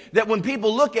ways that when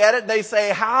people look at it, they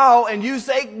say, how? And you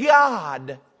say,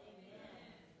 God.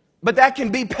 But that can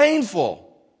be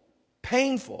painful.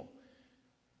 Painful.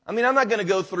 I mean, I'm not going to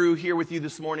go through here with you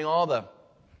this morning all the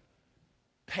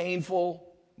painful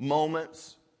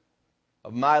moments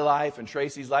of my life and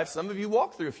Tracy's life. Some of you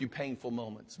walked through a few painful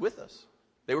moments with us.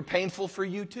 They were painful for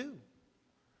you too.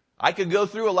 I could go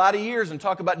through a lot of years and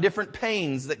talk about different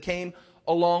pains that came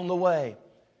along the way.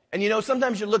 And you know,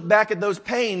 sometimes you look back at those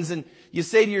pains and you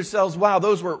say to yourselves, wow,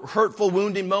 those were hurtful,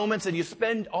 wounding moments, and you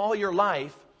spend all your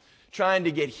life trying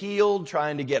to get healed,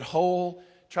 trying to get whole,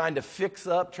 trying to fix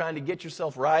up, trying to get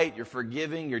yourself right. You're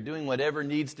forgiving, you're doing whatever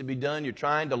needs to be done. You're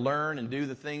trying to learn and do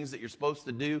the things that you're supposed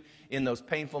to do in those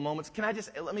painful moments.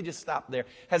 Let me just stop there.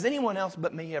 Has anyone else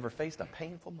but me ever faced a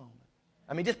painful moment?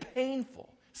 I mean, just painful,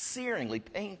 searingly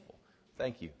painful.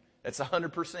 Thank you. That's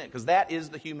 100%, because that is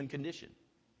the human condition.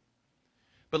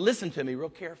 But listen to me real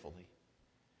carefully.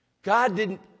 God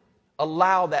didn't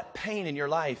allow that pain in your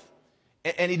life,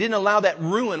 and He didn't allow that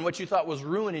ruin, what you thought was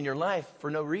ruin in your life,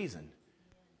 for no reason.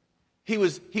 He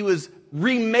was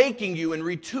remaking you and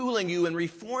retooling you and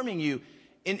reforming you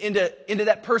into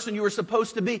that person you were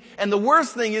supposed to be. And the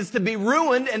worst thing is to be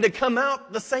ruined and to come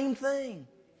out the same thing.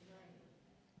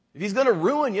 If He's going to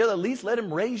ruin you, at least let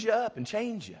Him raise you up and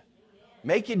change you.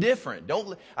 Make you different.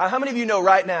 How many of you know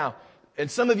right now, and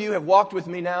some of you have walked with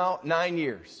me now 9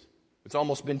 years. It's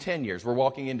almost been 10 years. We're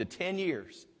walking into 10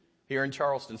 years here in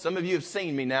Charleston. Some of you have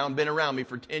seen me now and been around me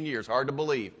for 10 years. Hard to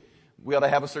believe. We ought to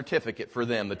have a certificate for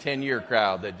them, the 10-year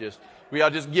crowd. We ought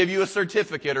to just give you a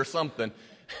certificate or something.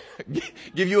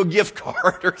 Give you a gift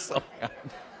card or something.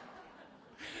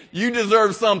 You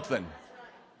deserve something.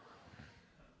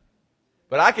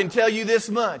 But I can tell you this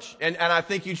much, and I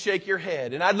think you'd shake your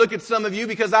head. And I'd look at some of you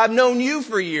because I've known you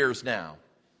for years now.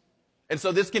 And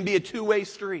so this can be a two-way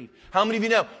street. How many of you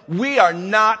know we are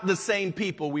not the same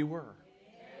people we were?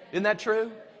 Isn't that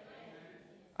true?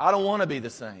 I don't want to be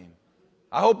the same.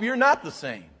 I hope you're not the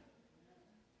same.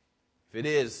 If it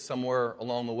is, somewhere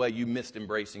along the way you missed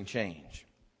embracing change.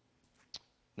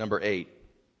 Number 8.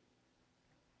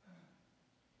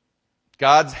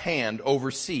 God's hand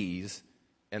oversees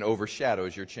and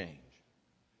overshadows your change.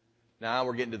 Now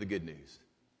we're getting to the good news.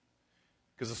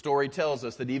 Because the story tells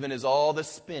us that even as all the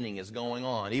spinning is going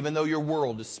on, even though your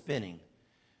world is spinning, it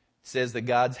says that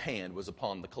God's hand was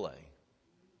upon the clay.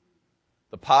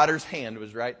 The potter's hand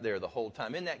was right there the whole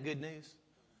time. Isn't that good news?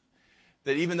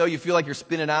 That even though you feel like you're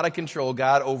spinning out of control,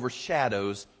 God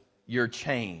overshadows your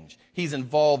change. He's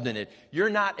involved in it. You're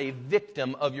not a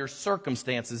victim of your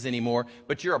circumstances anymore,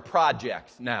 but you're a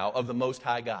project now of the Most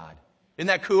High God. Isn't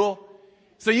that cool?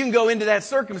 So you can go into that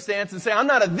circumstance and say, I'm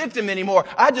not a victim anymore.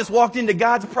 I just walked into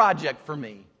God's project for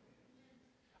me.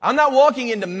 I'm not walking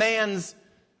into man's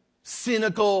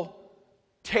cynical,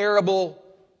 terrible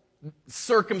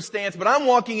circumstance, but I'm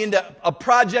walking into a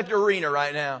project arena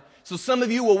right now. So some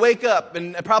of you will wake up,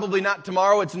 and probably not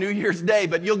tomorrow, it's New Year's Day,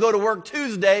 but you'll go to work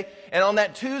Tuesday, and on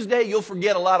that Tuesday, you'll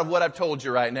forget a lot of what I've told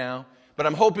you right now. But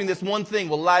I'm hoping this one thing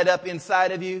will light up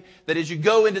inside of you, that as you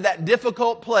go into that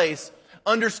difficult place,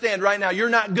 understand right now, you're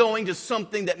not going to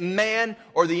something that man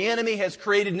or the enemy has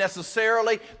created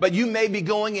necessarily, but you may be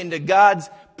going into God's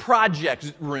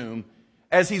project room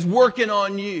as He's working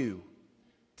on you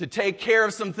to take care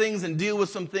of some things and deal with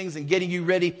some things and getting you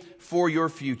ready for your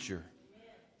future.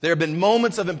 There have been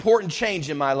moments of important change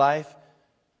in my life,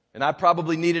 and I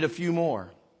probably needed a few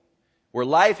more, where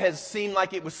life has seemed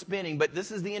like it was spinning. But this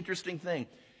is the interesting thing.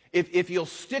 If you'll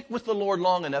stick with the Lord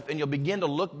long enough and you'll begin to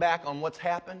look back on what's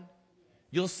happened,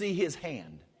 you'll see His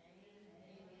hand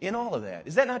in all of that.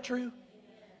 Is that not true?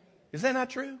 Is that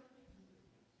not true?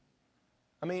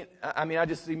 I mean, I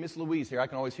just see Miss Louise here. I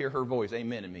can always hear her voice.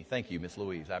 Amen in me. Thank you, Miss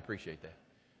Louise. I appreciate that.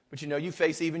 But you know, you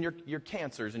face even your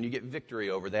cancers and you get victory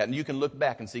over that. And you can look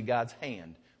back and see God's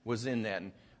hand was in that.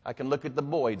 And I can look at the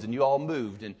Boyds and you all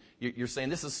moved. And you're saying,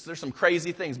 there's some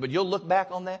crazy things. But you'll look back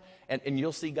on that and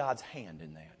you'll see God's hand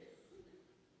in that.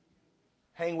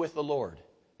 Hang with the Lord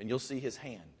and you'll see His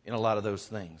hand in a lot of those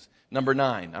things. Number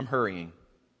 9, I'm hurrying.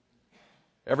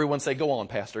 Everyone say, go on,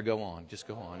 Pastor, go on. Just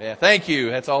go on. Yeah, thank you.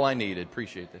 That's all I needed.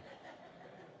 Appreciate that.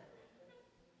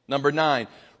 Number 9,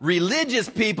 religious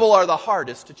people are the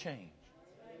hardest to change.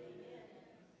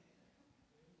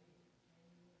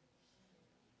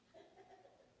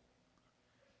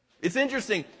 It's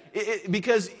interesting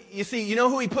because, you see, you know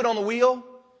who He put on the wheel?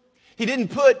 He didn't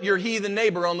put your heathen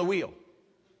neighbor on the wheel.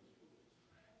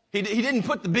 He didn't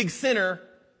put the big sinner,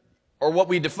 or what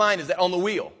we define as that, on the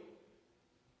wheel.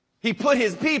 He put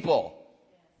his people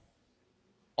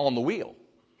on the wheel.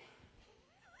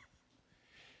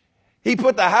 He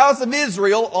put the house of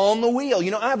Israel on the wheel.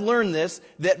 You know, I've learned this,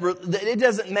 that it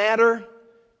doesn't matter.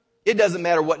 It doesn't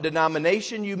matter what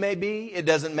denomination you may be. It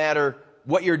doesn't matter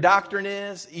what your doctrine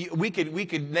is. We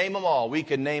could name them all. We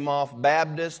could name off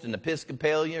Baptist and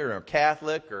Episcopalian or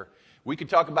Catholic, or we could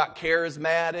talk about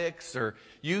charismatics, or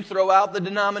you throw out the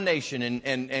denomination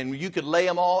and you could lay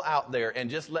them all out there.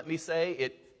 And just let me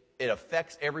say, it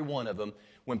affects every one of them.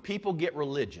 When people get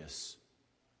religious.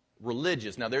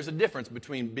 Now, there's a difference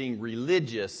between being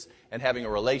religious and having a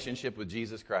relationship with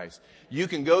Jesus Christ. You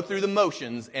can go through the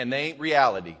motions and they ain't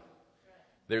reality.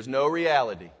 There's no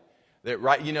reality.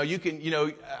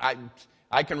 I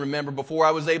can remember before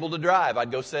I was able to drive,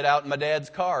 I'd go sit out in my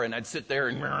dad's car and I'd sit there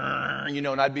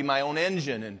and I'd be my own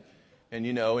engine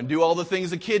and do all the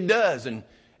things a kid does. And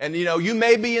you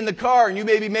may be in the car and you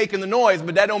may be making the noise,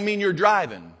 but that don't mean you're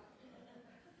driving.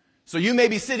 So you may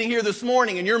be sitting here this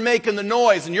morning and you're making the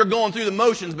noise and you're going through the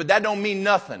motions, but that don't mean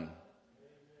nothing.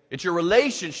 It's your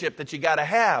relationship that you got to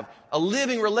have, a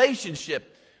living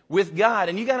relationship with God.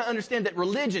 And you got to understand that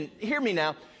religion, hear me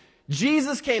now,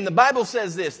 Jesus came, the Bible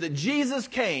says this, that Jesus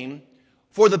came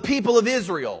for the people of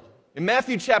Israel. In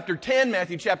Matthew chapter 10,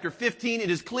 Matthew chapter 15,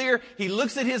 it is clear. He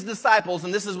looks at his disciples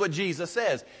and this is what Jesus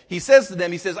says. He says to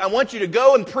them, he says, I want you to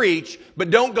go and preach, but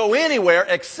don't go anywhere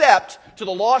except to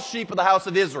the lost sheep of the house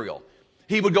of Israel.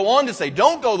 He would go on to say,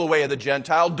 don't go the way of the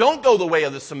Gentile, don't go the way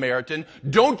of the Samaritan,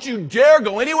 don't you dare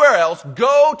go anywhere else,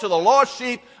 go to the lost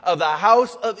sheep of the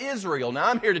house of Israel. Now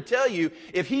I'm here to tell you,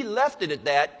 if he left it at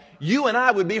that, you and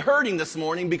I would be hurting this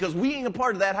morning because we ain't a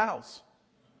part of that house.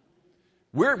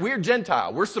 We're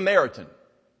Gentile. We're Samaritan.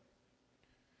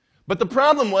 But the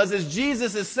problem is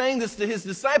Jesus is saying this to his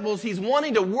disciples. He's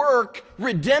wanting to work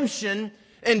redemption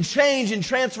and change and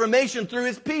transformation through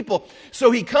his people.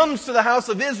 So he comes to the house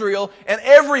of Israel, and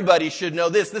everybody should know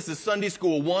this. This is Sunday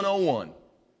School 101.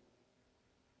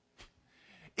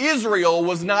 Israel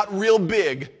was not real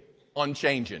big on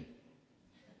changing.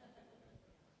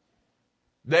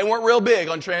 They weren't real big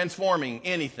on transforming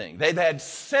anything. They've had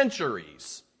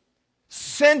centuries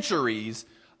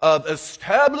of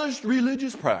established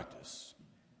religious practice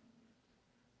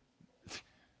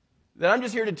that I'm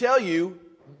just here to tell you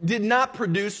did not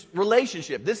produce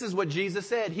relationship. This is what Jesus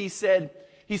said. He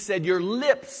said, your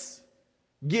lips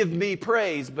give me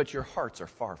praise, but your hearts are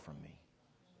far from me.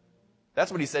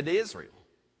 That's what he said to Israel.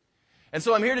 And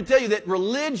so I'm here to tell you that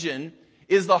religion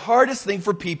is the hardest thing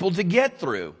for people to get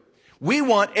through. We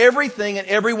want everything and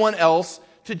everyone else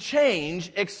to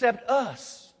change except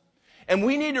us. And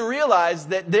we need to realize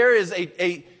that there is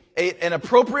an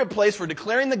appropriate place for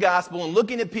declaring the gospel and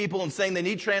looking at people and saying they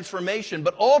need transformation.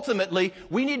 But ultimately,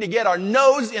 we need to get our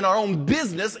nose in our own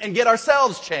business and get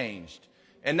ourselves changed.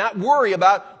 And not worry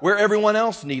about where everyone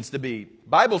else needs to be. The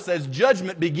Bible says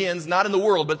judgment begins not in the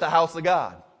world, but the house of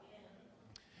God.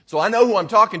 So I know who I'm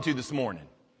talking to this morning.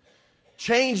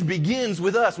 Change begins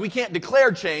with us. We can't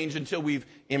declare change until we've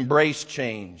embraced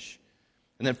change.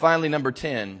 And then finally, number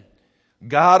 10,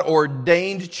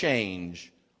 God-ordained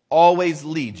change always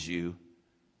leads you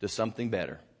to something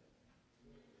better.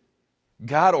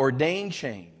 God-ordained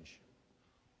change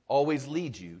always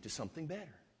leads you to something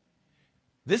better.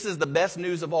 This is the best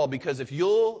news of all, because if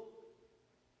you'll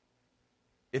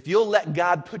let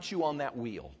God put you on that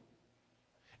wheel,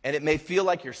 and it may feel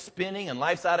like you're spinning and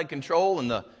life's out of control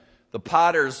and the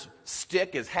potter's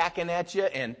stick is hacking at you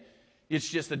and it's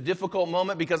just a difficult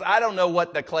moment, because I don't know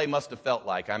what the clay must have felt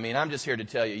like. I mean, I'm just here to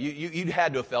tell you, you'd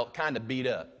had to have felt kind of beat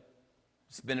up,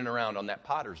 spinning around on that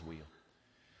potter's wheel.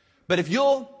 But if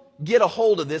you'll get a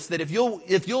hold of this, that if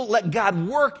you'll let God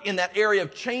work in that area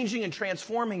of changing and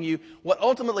transforming you, what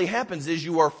ultimately happens is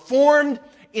you are formed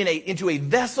into a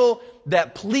vessel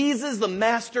that pleases the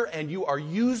master, and you are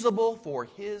usable for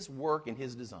his work and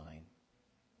his design.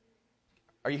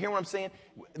 Are you hearing what I'm saying?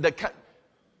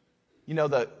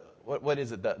 What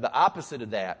is it? The opposite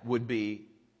of that would be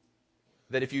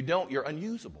that if you don't, you're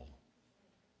unusable.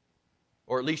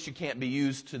 Or at least you can't be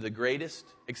used to the greatest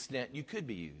extent you could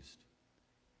be used.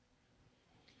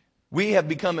 We have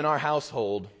become in our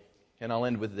household, and I'll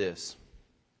end with this.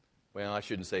 Well, I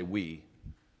shouldn't say we.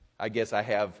 I guess I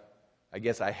have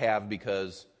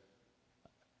because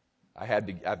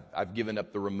I've given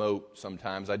up the remote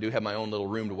sometimes. I do have my own little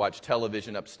room to watch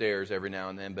television upstairs every now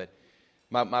and then, but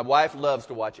my wife loves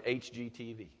to watch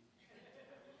HGTV.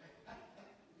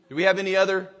 Do we have any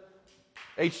other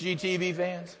HGTV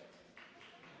fans?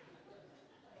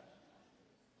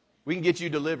 We can get you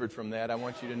delivered from that. I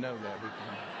want you to know that.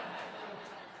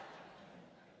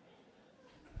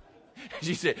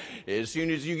 She said, as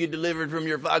soon as you get delivered from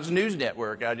your Fox News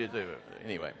network,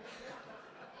 anyway.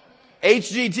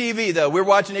 HGTV, though. We're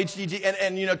watching HGTV,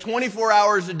 and 24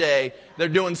 hours a day, they're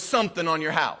doing something on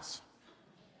your house.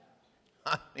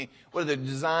 I mean, what are they,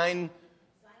 design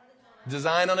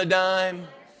on a dime?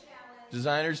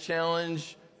 Designer's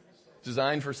Challenge?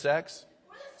 Design for sex?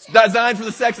 Design for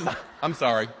the sex. I'm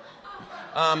sorry.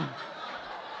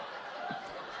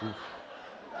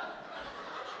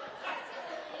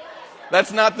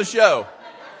 That's not the show.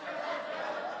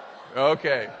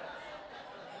 Okay.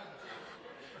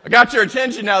 I got your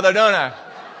attention now, though, don't I?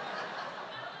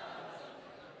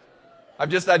 I've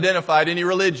just identified any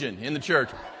religion in the church.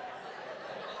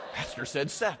 Pastor said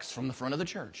sex from the front of the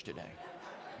church today.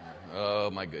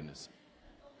 Oh, my goodness.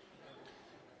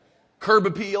 Curb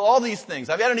appeal, all these things.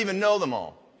 I don't even know them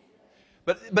all.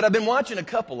 But I've been watching a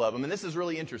couple of them, and this is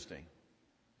really interesting.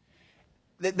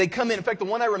 They come in fact, the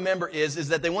one I remember is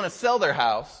that they want to sell their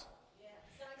house.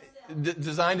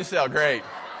 Designed to sell. Great.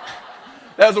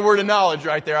 That was a word of knowledge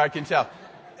right there, I can tell.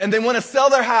 And they want to sell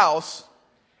their house,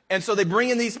 and so they bring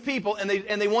in these people, and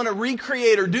they want to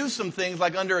recreate or do some things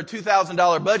like under a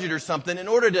 $2,000 budget or something in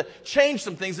order to change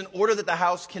some things in order that the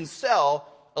house can sell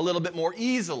a little bit more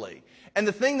easily. And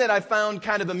the thing that I found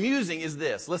kind of amusing is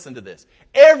this. Listen to this.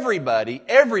 Everybody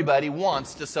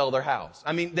wants to sell their house.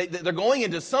 I mean, they're going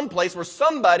into some place where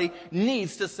somebody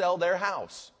needs to sell their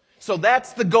house. So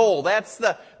that's the goal. That's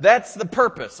the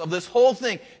purpose of this whole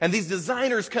thing. And these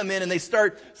designers come in and they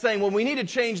start saying, well, we need to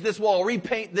change this wall,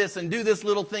 repaint this, and do this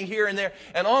little thing here and there,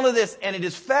 and all of this. And it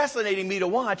is fascinating me to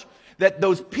watch that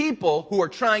those people who are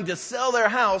trying to sell their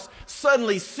house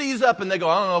suddenly seize up and they go,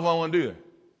 I don't know if I want to do that.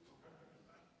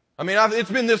 I mean, it's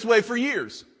been this way for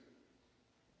years.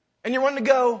 And you're wanting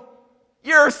to go,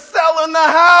 you're selling the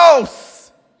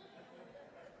house.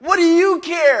 What do you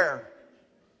care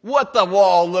what the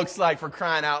wall looks like, for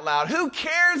crying out loud? Who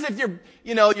cares if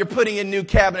you're putting in new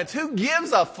cabinets? Who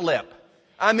gives a flip?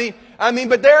 I mean,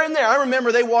 but they're in there. I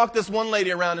remember they walked this one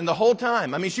lady around, and the whole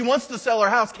time, I mean, she wants to sell her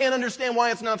house, can't understand why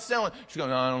it's not selling. She's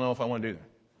going, no, I don't know if I want to do that.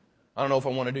 I don't know if I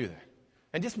want to do that.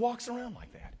 And just walks around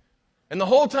like that. And the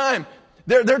whole time,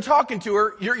 they're talking to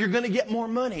her, you're going to get more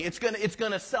money. It's going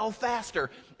to sell faster.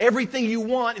 Everything you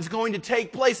want is going to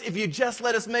take place if you just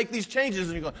let us make these changes.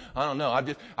 And you go, I don't know.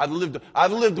 I've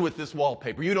lived with this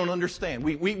wallpaper. You don't understand.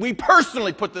 We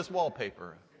personally put this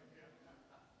wallpaper.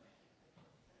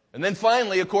 And then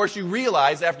finally, of course, you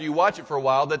realize after you watch it for a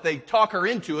while that they talk her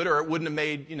into it, or it wouldn't have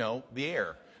made, the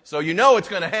air. So you know it's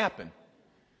going to happen.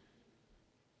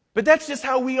 But that's just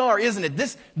how we are, isn't it?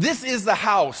 This is the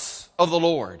house of the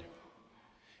Lord.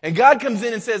 And God comes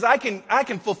in and says, I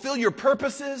can fulfill your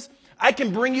purposes. I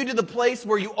can bring you to the place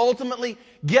where you ultimately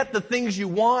get the things you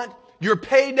want, your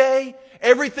payday,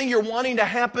 everything you're wanting to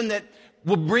happen that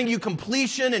will bring you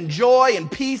completion and joy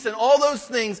and peace and all those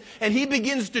things. And He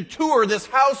begins to tour this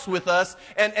house with us,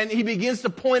 and He begins to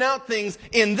point out things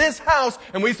in this house,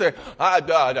 and we say,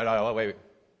 wait.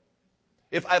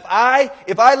 If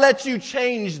I let you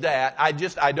change that, I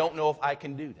don't know if I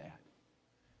can do that.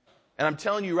 And I'm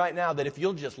telling you right now that if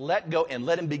you'll just let go and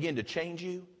let Him begin to change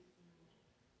you,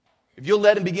 if you'll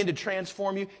let Him begin to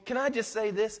transform you, can I just say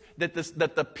this? That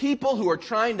the people who are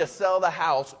trying to sell the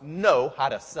house know how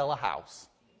to sell a house.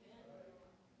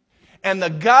 And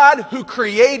the God who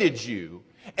created you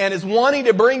and is wanting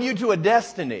to bring you to a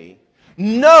destiny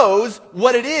knows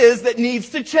what it is that needs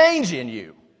to change in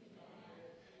you.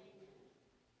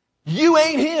 You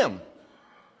ain't Him.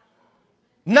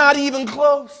 Not even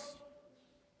close.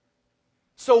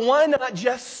 So why not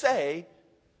just say,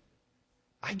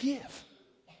 I give?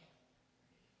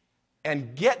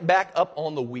 And get back up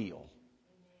on the wheel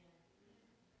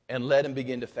and let Him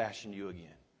begin to fashion you again.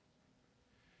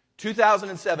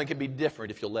 2007 can be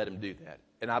different if you'll let Him do that.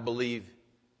 And I believe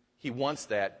He wants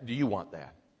that. Do you want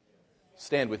that?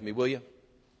 Stand with me, will you?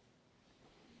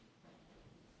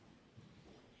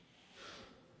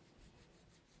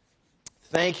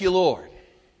 Thank you, Lord.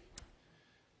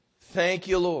 Thank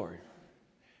you, Lord.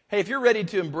 Hey, if you're ready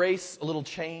to embrace a little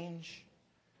change,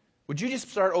 would you just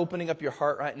start opening up your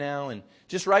heart right now, and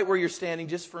just right where you're standing,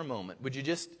 just for a moment, would you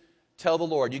just tell the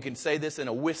Lord? You can say this in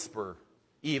a whisper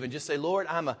even. Just say, Lord,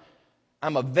 I'm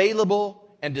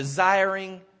available and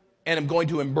desiring, and I'm going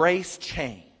to embrace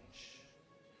change.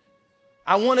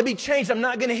 I want to be changed. I'm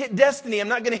not going to hit destiny. I'm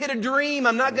not going to hit a dream.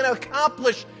 I'm not going to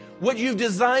accomplish what You've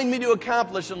designed me to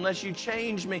accomplish unless You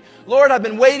change me. Lord, I've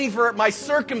been waiting for my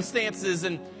circumstances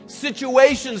and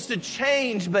situations to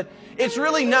change, but it's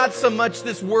really not so much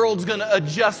this world's going to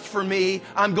adjust for me.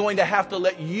 I'm going to have to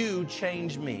let You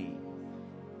change me.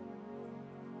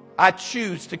 I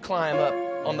choose to climb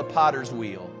up on the potter's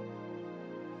wheel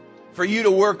for you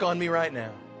to work on me right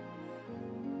now.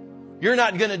 You're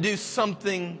not going to do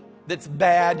something that's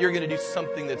bad. You're going to do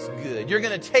something that's good. You're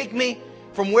going to take me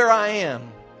from where I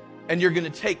am, and you're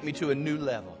going to take me to a new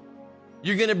level.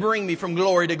 You're going to bring me from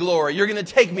glory to glory. You're going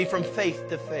to take me from faith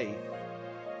to faith.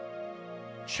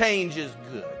 Change is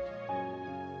good.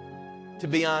 To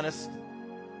be honest,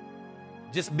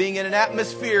 just being in an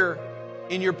atmosphere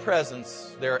in your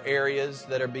presence, there are areas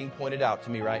that are being pointed out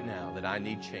to me right now that I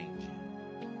need change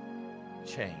in.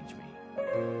 Change me.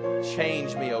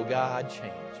 Change me, oh God,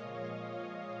 change me.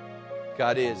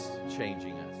 God is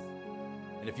changing us.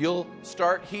 And if you'll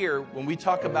start here when we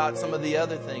talk about some of the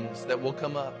other things that will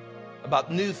come up,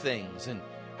 about new things and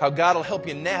how God will help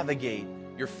you navigate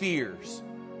your fears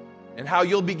and how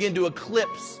you'll begin to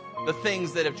eclipse the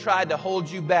things that have tried to hold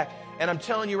you back. And I'm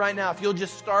telling you right now, if you'll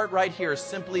just start right here as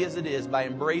simply as it is by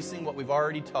embracing what we've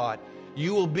already taught,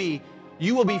 you will be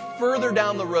further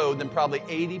down the road than probably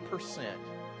 80%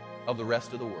 of the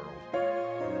rest of the world.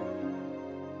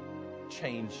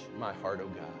 Change my heart, oh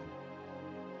God.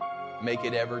 Make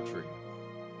it ever true.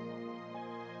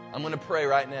 I'm going to pray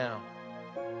right now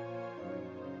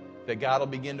that God will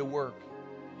begin to work.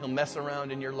 He'll mess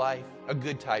around in your life, a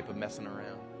good type of messing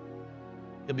around.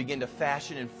 He'll begin to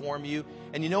fashion and form you.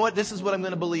 And you know what? This is what I'm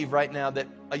going to believe right now, that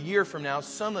a year from now,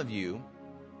 some of you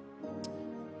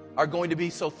are going to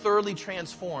be so thoroughly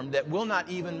transformed that we'll not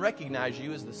even recognize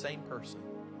you as the same person.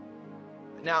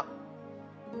 Now,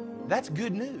 that's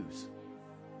good news.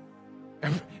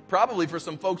 Probably for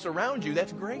some folks around you,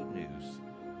 that's great news.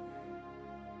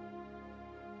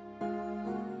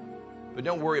 But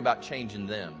don't worry about changing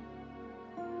them.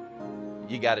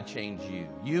 You got to change you.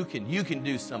 You can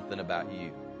do something about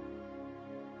you.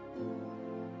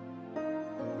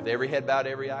 With every head bowed,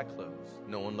 every eye closed,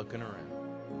 no one looking around.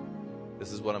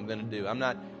 This is what I'm going to do. I'm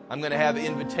going to have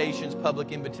invitations,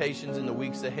 public invitations in the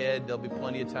weeks ahead. There'll be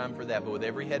plenty of time for that. But with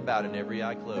every head bowed and every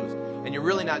eye closed. And you're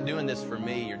really not doing this for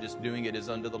me. You're just doing it as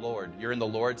unto the Lord. You're in the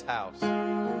Lord's house.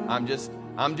 I'm just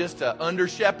an under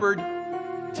shepherd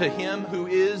to Him who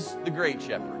is the great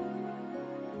shepherd.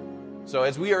 So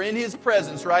as we are in His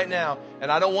presence right now,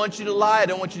 and I don't want you to lie, I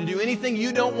don't want you to do anything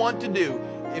you don't want to do.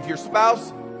 If your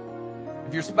spouse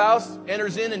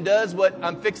enters in and does what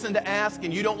I'm fixing to ask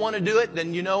and you don't want to do it,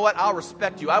 then you know what? I'll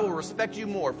respect you. I will respect you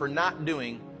more for not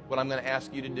doing what I'm going to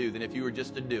ask you to do than if you were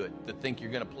just to do it, to think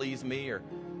you're going to please me or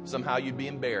somehow you'd be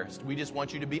embarrassed. We just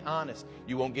want you to be honest.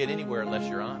 You won't get anywhere unless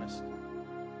you're honest.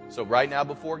 So right now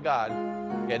before God,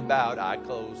 head bowed, eye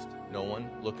closed, no one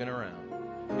looking around.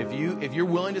 If you're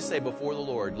willing to say before the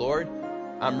Lord, Lord,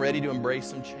 I'm ready to embrace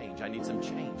some change. I need some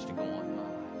change to go on in my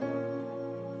life.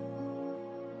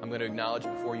 I'm going to acknowledge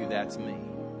before you, that's me.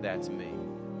 That's me.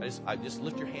 I just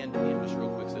lift your hand to Him just real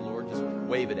quick. Say, Lord, just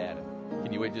wave it at Him.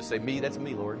 Can you wait? Just say, me, that's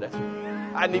me, Lord. That's me.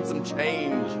 I need some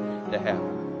change to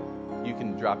happen. You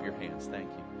can drop your hands. Thank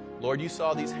you. Lord, you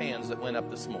saw these hands that went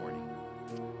up this morning.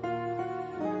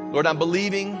 Lord, I'm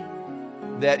believing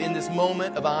that in this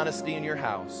moment of honesty in your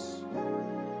house,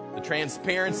 the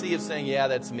transparency of saying, yeah,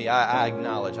 that's me. I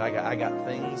acknowledge I got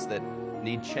things that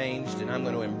need changed, and I'm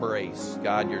going to embrace,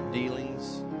 God, your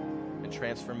dealings and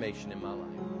transformation in my life.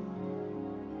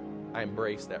 I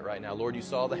embrace that right now. Lord, you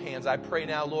saw the hands. I pray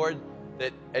now, Lord,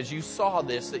 that as you saw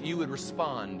this, that you would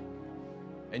respond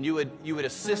and you would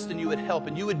assist and you would help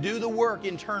and you would do the work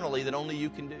internally that only you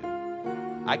can do.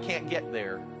 I can't get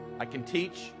there. I can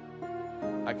teach,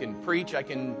 I can preach, I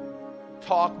can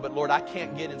talk, but Lord, I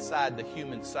can't get inside the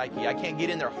human psyche. I can't get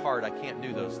in their heart. I can't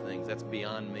do those things. That's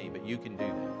beyond me, but you can do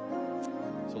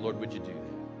that. So Lord, would you do that?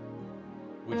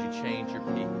 Would you change your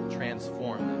people,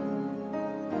 transform them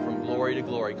from glory to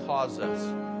glory, cause us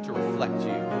to reflect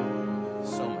you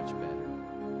so much better.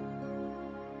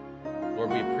 Lord,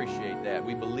 we appreciate that.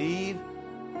 We believe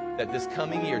that this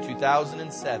coming year,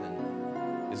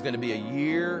 2007, is going to be a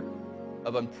year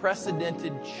of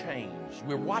unprecedented change.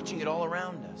 We're watching it all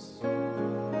around us.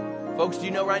 Folks, do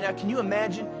you know right now, can you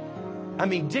imagine? I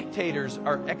mean, dictators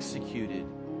are executed.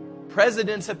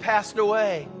 Presidents have passed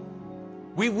away.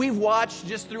 We've watched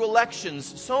just through elections,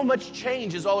 so much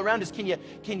change is all around us. Can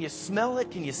you smell it?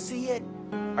 Can you see it?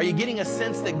 Are you getting a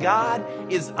sense that God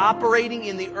is operating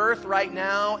in the earth right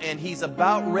now and He's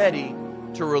about ready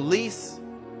to release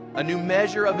a new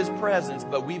measure of His presence,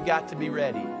 but we've got to be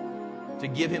ready to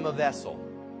give Him a vessel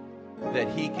that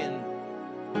He can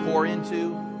pour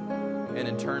into and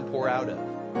in turn pour out of.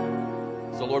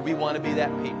 So Lord, we want to be that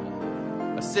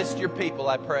people. Assist your people,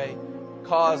 I pray.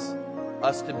 Cause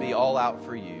us to be all out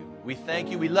for you. We thank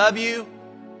you. We love you.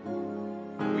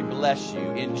 We bless you.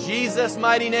 In Jesus'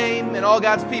 mighty name, and all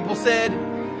God's people said,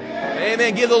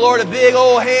 amen. Give the Lord a big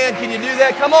old hand. Can you do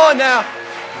that? Come on now.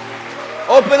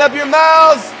 Open up your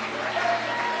mouths.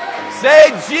 Say,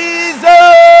 Jesus.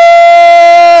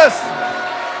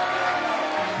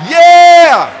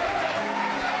 Yeah.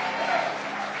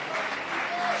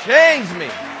 Change me.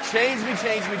 Change me,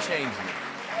 change me, change me.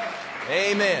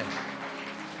 Amen.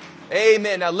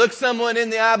 Amen. Now look someone in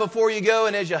the eye before you go,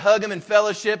 and as you hug them in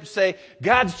fellowship, say,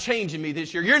 God's changing me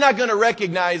this year. You're not going to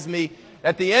recognize me.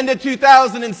 At the end of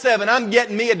 2007, I'm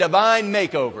getting me a divine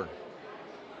makeover.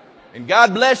 And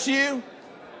God bless you.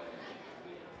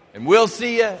 And we'll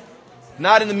see you.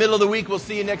 Not in the middle of the week. We'll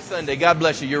see you next Sunday. God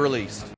bless you. You're released.